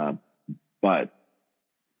 but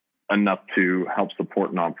enough to help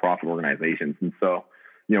support nonprofit organizations. And so,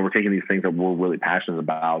 we're taking these things that we're really passionate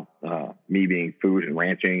about, me being food and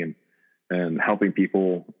ranching and helping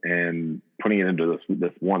people and putting it into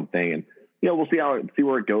this one thing. And, we'll see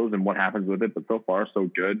where it goes and what happens with it. But so far, so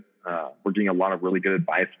good. We're getting a lot of really good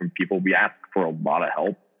advice from people. We ask for a lot of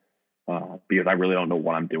help because I really don't know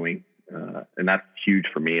what I'm doing. And that's huge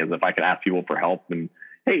for me, is if I could ask people for help and,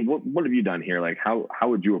 hey, what have you done here? Like, how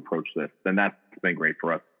would you approach this? Then that's been great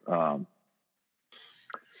for us.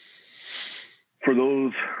 For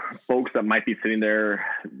those folks that might be sitting there,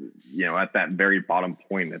 at that very bottom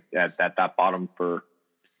point, at that bottom for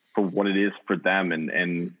what it is for them,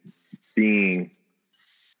 and being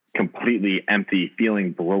completely empty,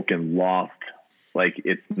 feeling broken, lost, like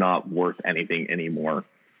it's not worth anything anymore.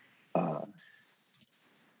 The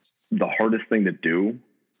hardest thing to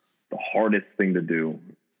do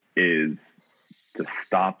is to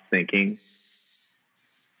stop thinking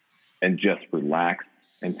and just relax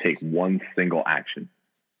and take one single action.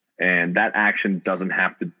 And that action doesn't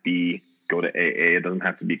have to be go to AA. It doesn't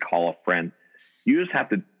have to be call a friend. You just have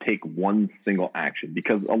to take one single action,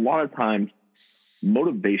 because a lot of times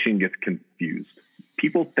motivation gets confused.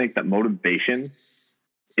 People think that motivation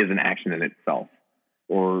is an action in itself,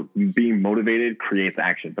 or being motivated creates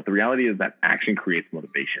action. But the reality is that action creates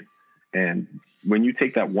motivation. And when you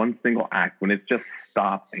take that one single act, when it's just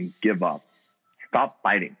stop and give up, stop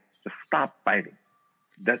fighting, just stop fighting.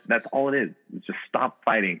 That's all it is. It's just stop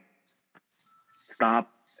fighting.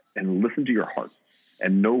 Stop and listen to your heart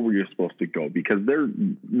and know where you're supposed to go, because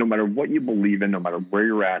no matter what you believe in, no matter where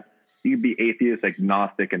you're at, you can be atheist,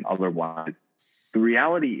 agnostic, and otherwise. The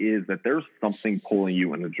reality is that there's something pulling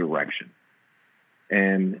you in a direction.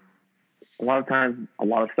 And a lot of times, a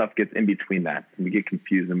lot of stuff gets in between that, and we get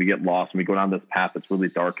confused and we get lost and we go down this path that's really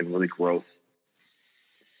dark and really gross.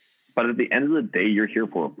 But at the end of the day, you're here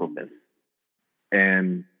for a purpose.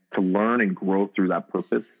 And to learn and grow through that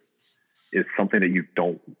purpose is something that you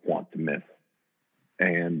don't want to miss.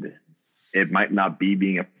 And it might not be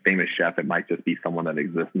being a famous chef. It might just be someone that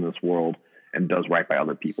exists in this world and does right by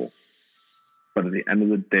other people. But at the end of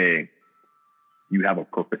the day, you have a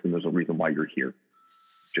purpose and there's a reason why you're here.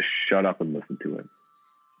 Just shut up and listen to it.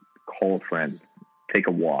 Call a friend, take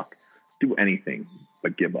a walk, do anything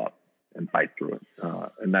but give up and fight through it.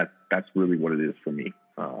 And that's really what it is for me.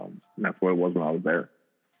 And that's what it was when I was there.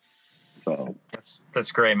 So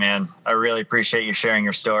that's great, man. I really appreciate you sharing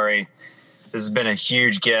your story. This has been a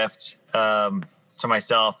huge gift to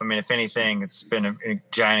myself. I mean, if anything, it's been a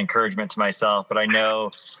giant encouragement to myself, but I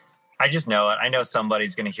just know it. I know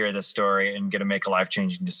somebody's going to hear this story and going to make a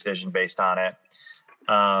life-changing decision based on it.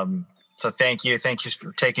 So thank you. Thank you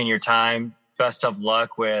for taking your time. Best of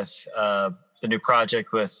luck with the new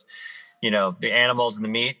project with, the animals and the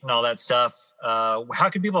meat and all that stuff. How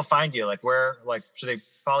can people find you? Should they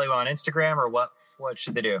follow you on Instagram, or what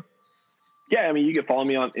should they do? Yeah. I mean, you can follow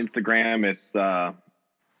me on Instagram.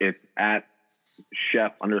 It's at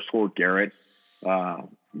chef_Garrett.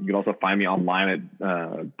 You can also find me online at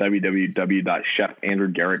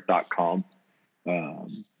www.chefandrewgarrett.com.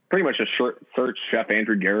 Pretty much just search Chef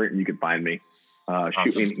Andrew Garrett and you can find me. Awesome.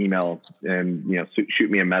 Shoot me an email and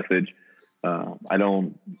shoot me a message. I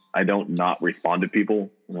don't not respond to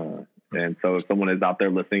people. And so if someone is out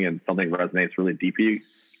there listening and something resonates really deeply,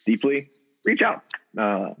 reach out.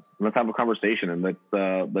 Let's have a conversation and let's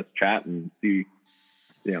chat and see,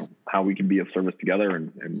 how we can be of service together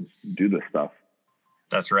and do this stuff.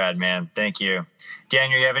 That's rad, man. Thank you.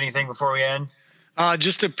 Daniel, you have anything before we end?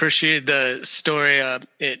 Just appreciate the story.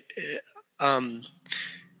 It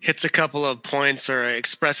hits a couple of points, or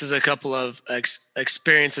expresses a couple of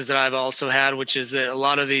experiences that I've also had, which is that a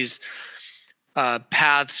lot of these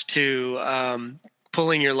paths to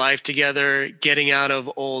pulling your life together, getting out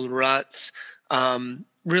of old ruts,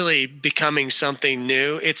 really becoming something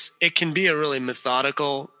new. It can be a really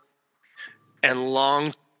methodical and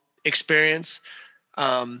long experience.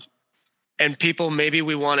 And people, maybe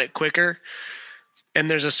we want it quicker. And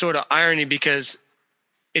there's a sort of irony because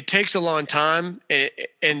it takes a long time,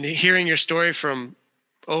 and hearing your story from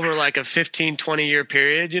over like a 15, 20 year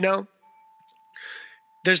period,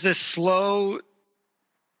 there's this slow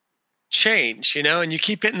change, and you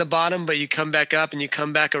keep hitting the bottom, but you come back up and you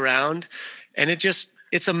come back around, and it just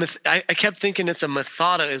I kept thinking it's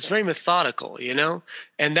very methodical,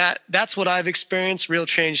 and that's what I've experienced. Real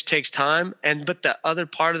change takes time. But the other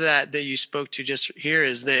part of that you spoke to just here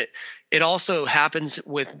is that it also happens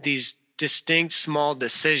with these distinct small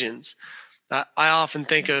decisions. I often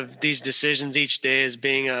think of these decisions each day as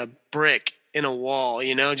being a brick in a wall,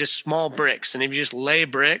 just small bricks. And if you just lay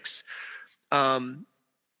bricks,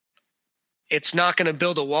 it's not going to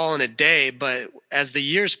build a wall in a day, but as the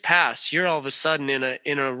years pass, you're all of a sudden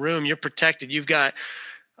in a room, you're protected. You've got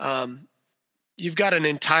an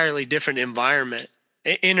entirely different environment,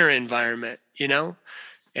 inner environment,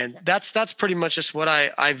 and that's pretty much just what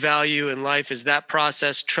I value in life, is that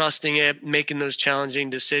process, trusting it, making those challenging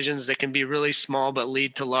decisions that can be really small, but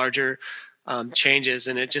lead to larger changes.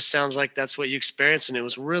 And it just sounds like that's what you experienced. And it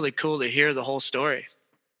was really cool to hear the whole story.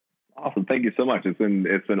 Awesome. Thank you so much. It's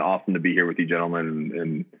been awesome to be here with you gentlemen.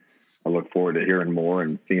 And I look forward to hearing more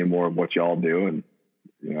and seeing more of what y'all do. And,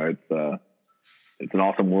 it's an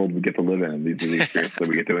awesome world we get to live in. These are the experiences that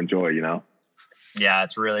we get to enjoy, Yeah,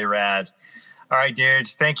 it's really rad. All right,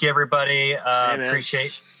 dudes. Thank you, everybody.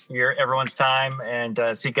 Appreciate everyone's time, and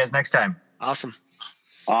see you guys next time. Awesome.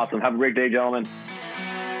 Awesome. Have a great day, gentlemen.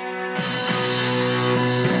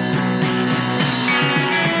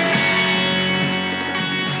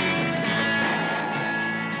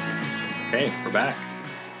 Hey, we're back.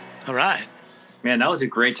 All right. Man, that was a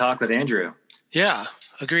great talk with Andrew. Yeah,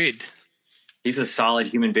 agreed. He's a solid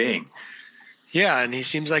human being. Yeah, and he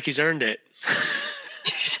seems like he's earned it.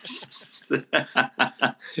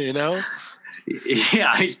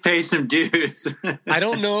 Yeah, he's paid some dues. I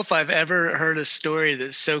don't know if I've ever heard a story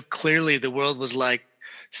that so clearly the world was like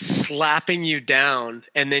slapping you down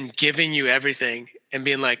and then giving you everything and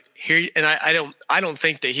being like, here. And I don't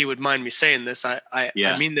think that he would mind me saying this. I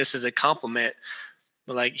mean this as a compliment,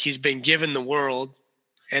 but like, he's been given the world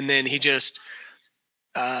and then he just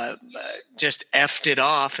effed it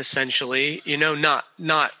off essentially, not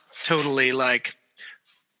totally like,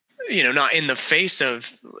 not in the face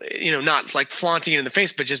of, not like flaunting it in the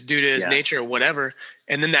face, but just due to his nature or whatever.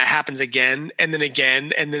 And then that happens again and then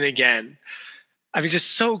again and then again. I mean,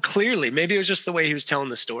 just so clearly. Maybe it was just the way he was telling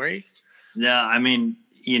the story. Yeah,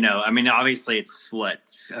 obviously it's what,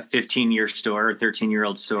 a 15-year story or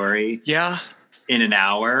 13-year-old story. Yeah. In an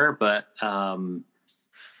hour, but what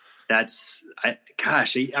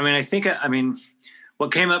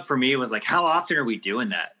came up for me was like, how often are we doing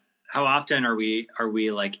that? How often are we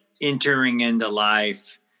like entering into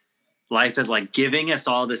life is like giving us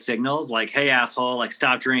all the signals like, hey, asshole, like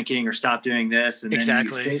stop drinking or stop doing this. And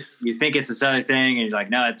exactly. Then you think it's this other thing. And you're like,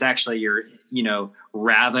 no, it's actually your,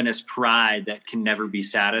 ravenous pride that can never be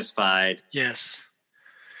satisfied. Yes.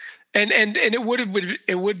 And it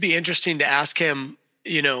would be interesting to ask him,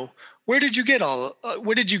 where did you get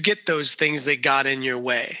those things that got in your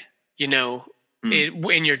way, in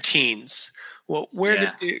your teens? Well, where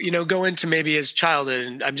did you go into maybe his childhood?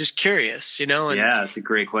 And I'm just curious, And, yeah, it's a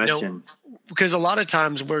great question. Because a lot of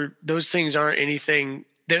times those things aren't anything,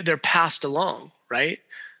 they're passed along, right?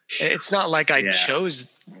 It's not like I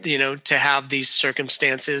chose, to have these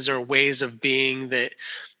circumstances or ways of being that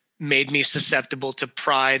made me susceptible to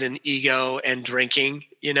pride and ego and drinking,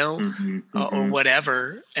 or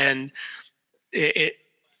whatever. And it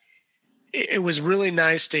was really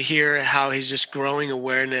nice to hear how he's just growing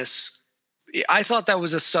awareness. I thought that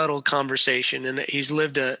was a subtle conversation, and that he's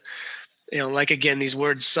lived again, these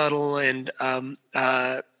words subtle and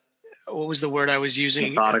what was the word I was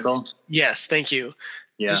using? Methodical. Yes. Thank you.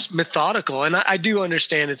 Yeah. Just methodical. And I do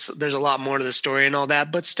understand there's a lot more to the story and all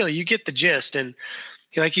that, but still you get the gist. And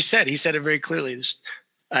like he said it very clearly.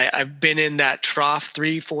 I've been in that trough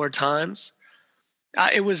 3-4 times.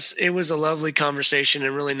 It was a lovely conversation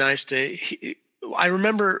and really nice I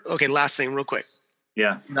remember, okay, last thing real quick.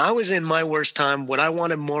 Yeah. When I was in my worst time, what I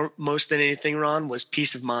wanted most than anything, Ron, was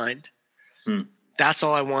peace of mind. That's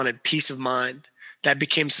all I wanted, peace of mind. That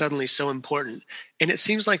became suddenly so important. And it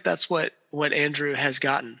seems like that's what Andrew has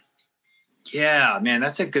gotten. Yeah, man,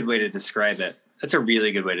 that's a good way to describe it. That's a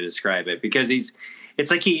really good way to describe it, because it's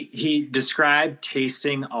like he described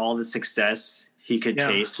tasting all the success he could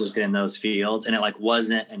taste within those fields, and it like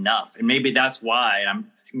wasn't enough. And maybe that's why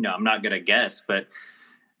I'm not going to guess, but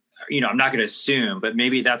I'm not going to assume, but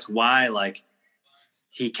maybe that's why like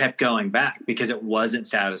he kept going back, because it wasn't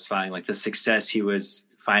satisfying. Like the success he was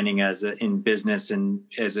finding in business and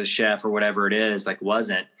as a chef or whatever it is, like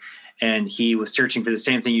wasn't. And he was searching for the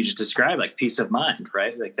same thing you just described, like peace of mind,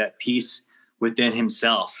 right? Like that peace within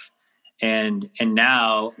himself. And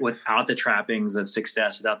now without the trappings of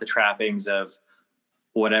success, without the trappings of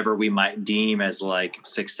whatever we might deem as like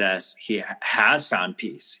success, he has found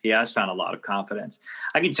peace. He has found a lot of confidence.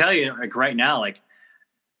 I can tell you, like right now, like,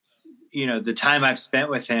 you know, the time I've spent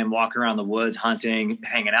with him walking around the woods, hunting,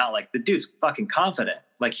 hanging out, like the dude's fucking confident.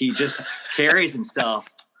 Like he just carries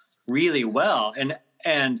himself really well.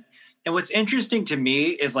 And what's interesting to me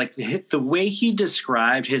is like the way he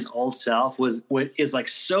described his old self is like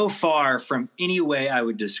so far from any way I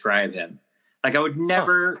would describe him. Like I would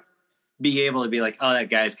never be able to be like, oh, that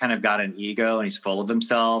guy's kind of got an ego and he's full of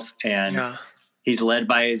himself and he's led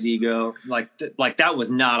by his ego. Like that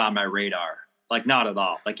was not on my radar. Like not at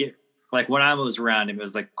all. Like when I was around him, it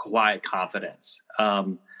was like quiet confidence,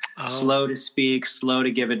 slow to speak, slow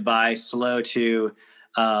to give advice, slow to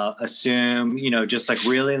assume, you know, just like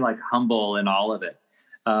really like humble in all of it.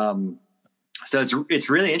 So it's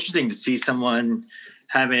really interesting to see someone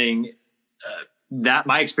having that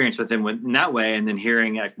my experience with him in that way, and then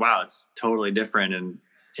hearing like, wow, it's totally different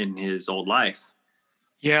in his old life.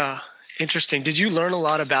 Yeah, interesting. Did you learn a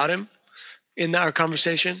lot about him in our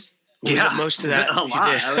conversation? Or was it most of that a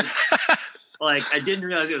lot. I didn't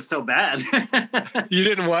realize it was so bad. You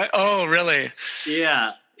didn't what? Oh, really?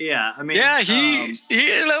 Yeah. I mean, yeah,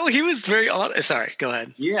 he was very honest. Sorry, go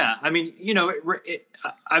ahead. Yeah. I mean, you know,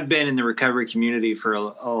 I've been in the recovery community for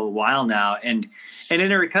a while now, and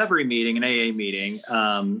in a recovery meeting, an AA meeting,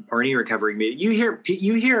 or any recovery meeting, you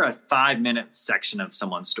hear a 5-minute section of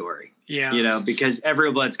someone's story. Yeah. You know, because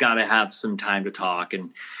everyone's got to have some time to talk and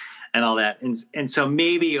all that. And so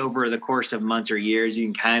maybe over the course of months or years, you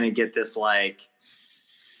can kind of get this like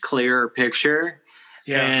clearer picture.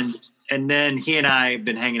 Yeah. And then he and I have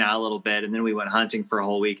been hanging out a little bit, and then we went hunting for a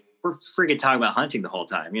whole week. We're freaking talking about hunting the whole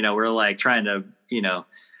time. You know, we're like trying to, you know,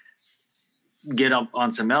 get up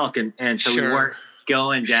on some elk. And so we weren't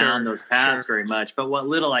going down those paths very much. But what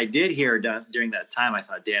little I did hear during that time, I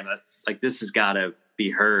thought, damn it, like this has got to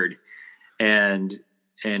be heard. And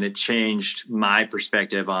it changed my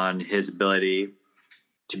perspective on his ability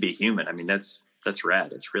to be human. I mean, that's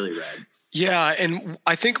rad. It's really rad. Yeah. And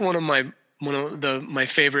I think one of my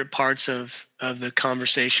favorite parts of the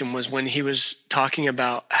conversation was when he was talking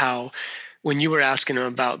about how, when you were asking him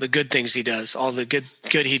about the good things he does, all the good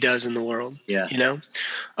he does in the world, you know,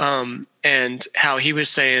 and how he was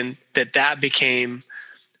saying that became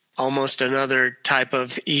almost another type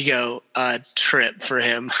of ego trip for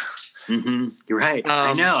him. Mm-hmm. You're right.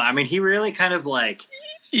 I know. I mean, he really kind of like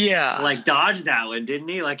dodged that one, didn't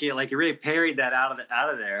he? Like he really parried that out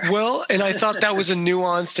of there. Well, and I thought that was a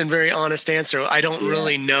nuanced and very honest answer. I don't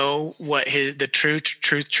really know what the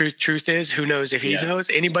truth is. Who knows if he knows?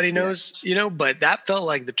 Anybody knows, you know, but that felt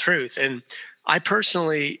like the truth. And I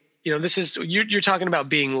personally, you know, this is, you're talking about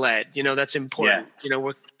being led, you know, that's important. You know,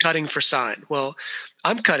 we're cutting for sign. Well,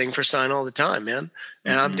 I'm cutting for sign all the time, man.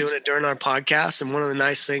 And I'm doing it during our podcast. And one of the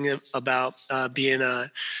nice things about being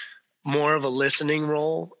more of a listening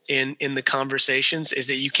role in the conversations is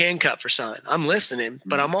that you can cut for sign. I'm listening,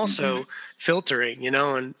 but I'm also filtering, you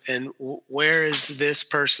know, and where is this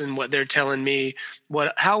person, what they're telling me,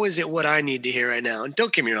 how is it what I need to hear right now? And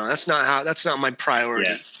don't get me wrong, that's not my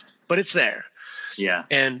priority, but it's there. Yeah.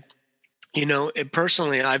 And, you know,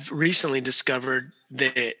 personally, I've recently discovered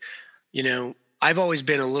that, you know, I've always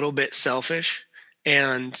been a little bit selfish,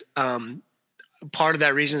 and part of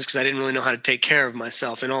that reason is because I didn't really know how to take care of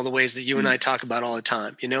myself in all the ways that you and I talk about all the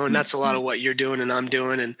time, you know, and that's a lot of what you're doing and I'm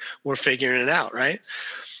doing, and we're figuring it out. Right.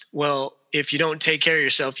 Well, if you don't take care of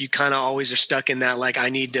yourself, you kind of always are stuck in that, like, I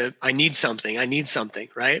need something.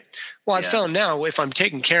 Right. Well, I found now, if I'm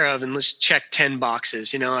taken care of, and let's check 10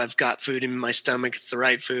 boxes, you know, I've got food in my stomach. It's the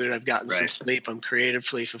right food. I've gotten some sleep. I'm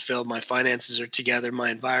creatively fulfilled. My finances are together.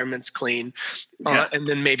 My environment's clean. And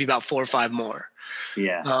then maybe about 4 or 5 more.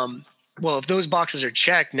 Yeah. Well, if those boxes are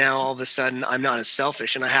checked, now all of a sudden I'm not as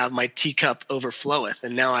selfish, and I have my teacup overfloweth,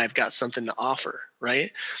 and now I've got something to offer.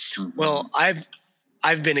 Right. Mm-hmm. Well,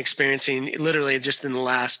 I've been experiencing literally just in the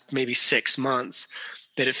last maybe 6 months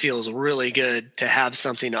that it feels really good to have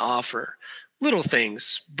something to offer. Little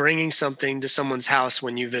things, bringing something to someone's house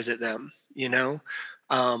when you visit them, you know,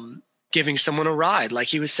 giving someone a ride, like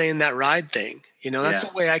he was saying, that ride thing, you know, that's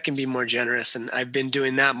a way I can be more generous. And I've been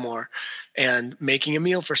doing that more, and making a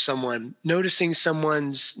meal for someone, noticing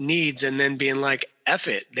someone's needs, and then being like, F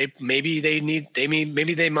it. Maybe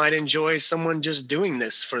they might enjoy someone just doing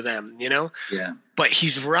this for them, you know? Yeah. But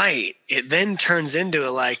he's right. It then turns into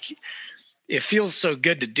it feels so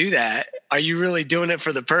good to do that. Are you really doing it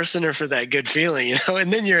for the person or for that good feeling, you know?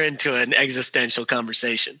 And then you're into an existential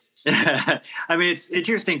conversation. I mean, it's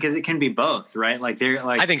interesting because it can be both, right? Like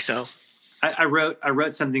I think so. I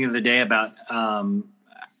wrote something the other day about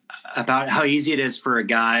how easy it is for a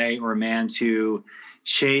guy or a man to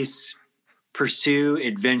pursue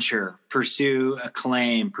adventure, pursue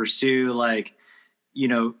acclaim, pursue like, you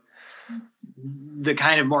know, the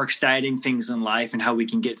kind of more exciting things in life, and how we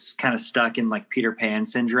can get kind of stuck in like Peter Pan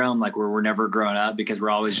syndrome, like where we're never growing up because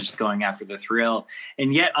we're always just going after the thrill.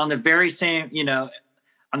 And yet on the very same, you know,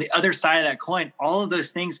 on the other side of that coin, all of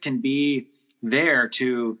those things can be there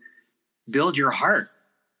to build your heart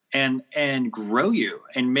and grow you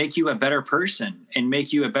and make you a better person, and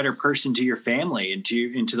make you a better person to your family and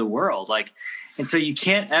into the world. Like, and so you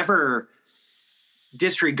can't ever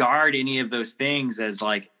disregard any of those things as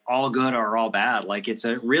like all good or all bad. Like, it's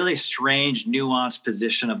a really strange, nuanced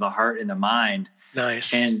position of the heart and the mind.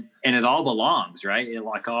 Nice. And it all belongs, right? It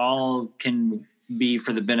like all can be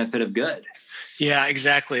for the benefit of good. Yeah,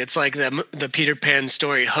 exactly. It's like the Peter Pan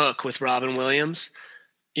story Hook with Robin Williams.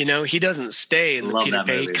 You know, he doesn't stay in the Peter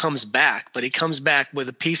Pan. He comes back, but he comes back with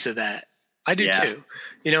a piece of that. I do too.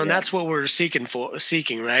 You know, and that's what we're seeking,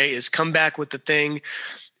 right? Is come back with the thing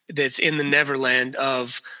that's in the Neverland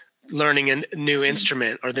of learning a new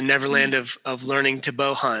instrument, or the Neverland of learning to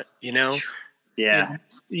bow hunt, you know? Yeah.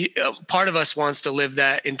 Part of us wants to live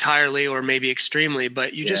that entirely, or maybe extremely,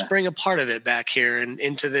 but you just bring a part of it back here and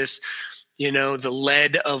into this, you know, the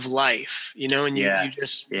lead of life, you know, and you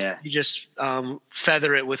just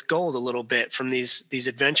feather it with gold a little bit from these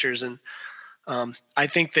adventures. And I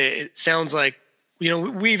think that it sounds like, you know,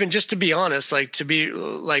 we even, just to be honest, like to be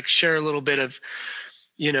like share a little bit of,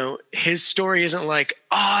 you know, his story isn't like,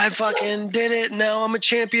 oh, I fucking did it. Now I'm a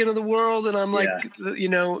champion of the world. And I'm like, you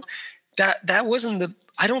know, that wasn't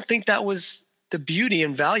I don't think that was the beauty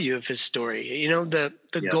and value of his story. You know, the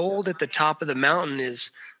gold at the top of the mountain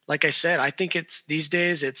is, like I said, I think it's these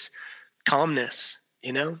days it's calmness,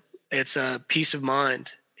 you know, it's a peace of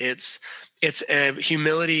mind. It's a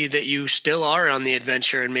humility that you still are on the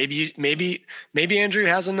adventure. And maybe Andrew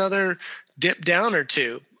has another dip down or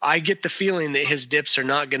two. I get the feeling that his dips are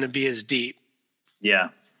not going to be as deep. Yeah.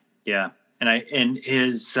 Yeah. And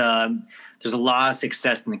his, there's a lot of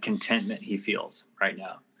success in the contentment he feels right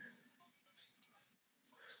now.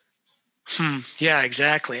 Yeah,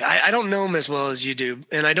 exactly. I don't know him as well as you do.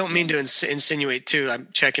 And I don't mean to insinuate too. I'm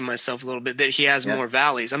checking myself a little bit that he has more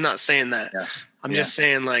valleys. I'm not saying that. Yeah. I'm just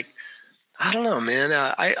saying, like, I don't know, man.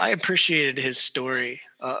 I appreciated his story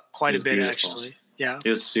quite a bit, beautiful. Actually. Yeah. It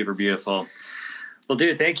was super beautiful. Well,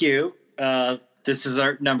 dude, thank you. This is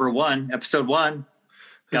our number 1, episode 1.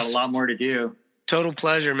 Got a lot more to do. Total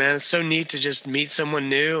pleasure, man. It's so neat to just meet someone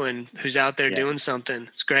new and who's out there doing something.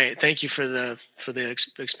 It's great. Thank you for the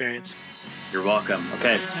experience. You're welcome.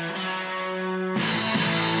 Okay.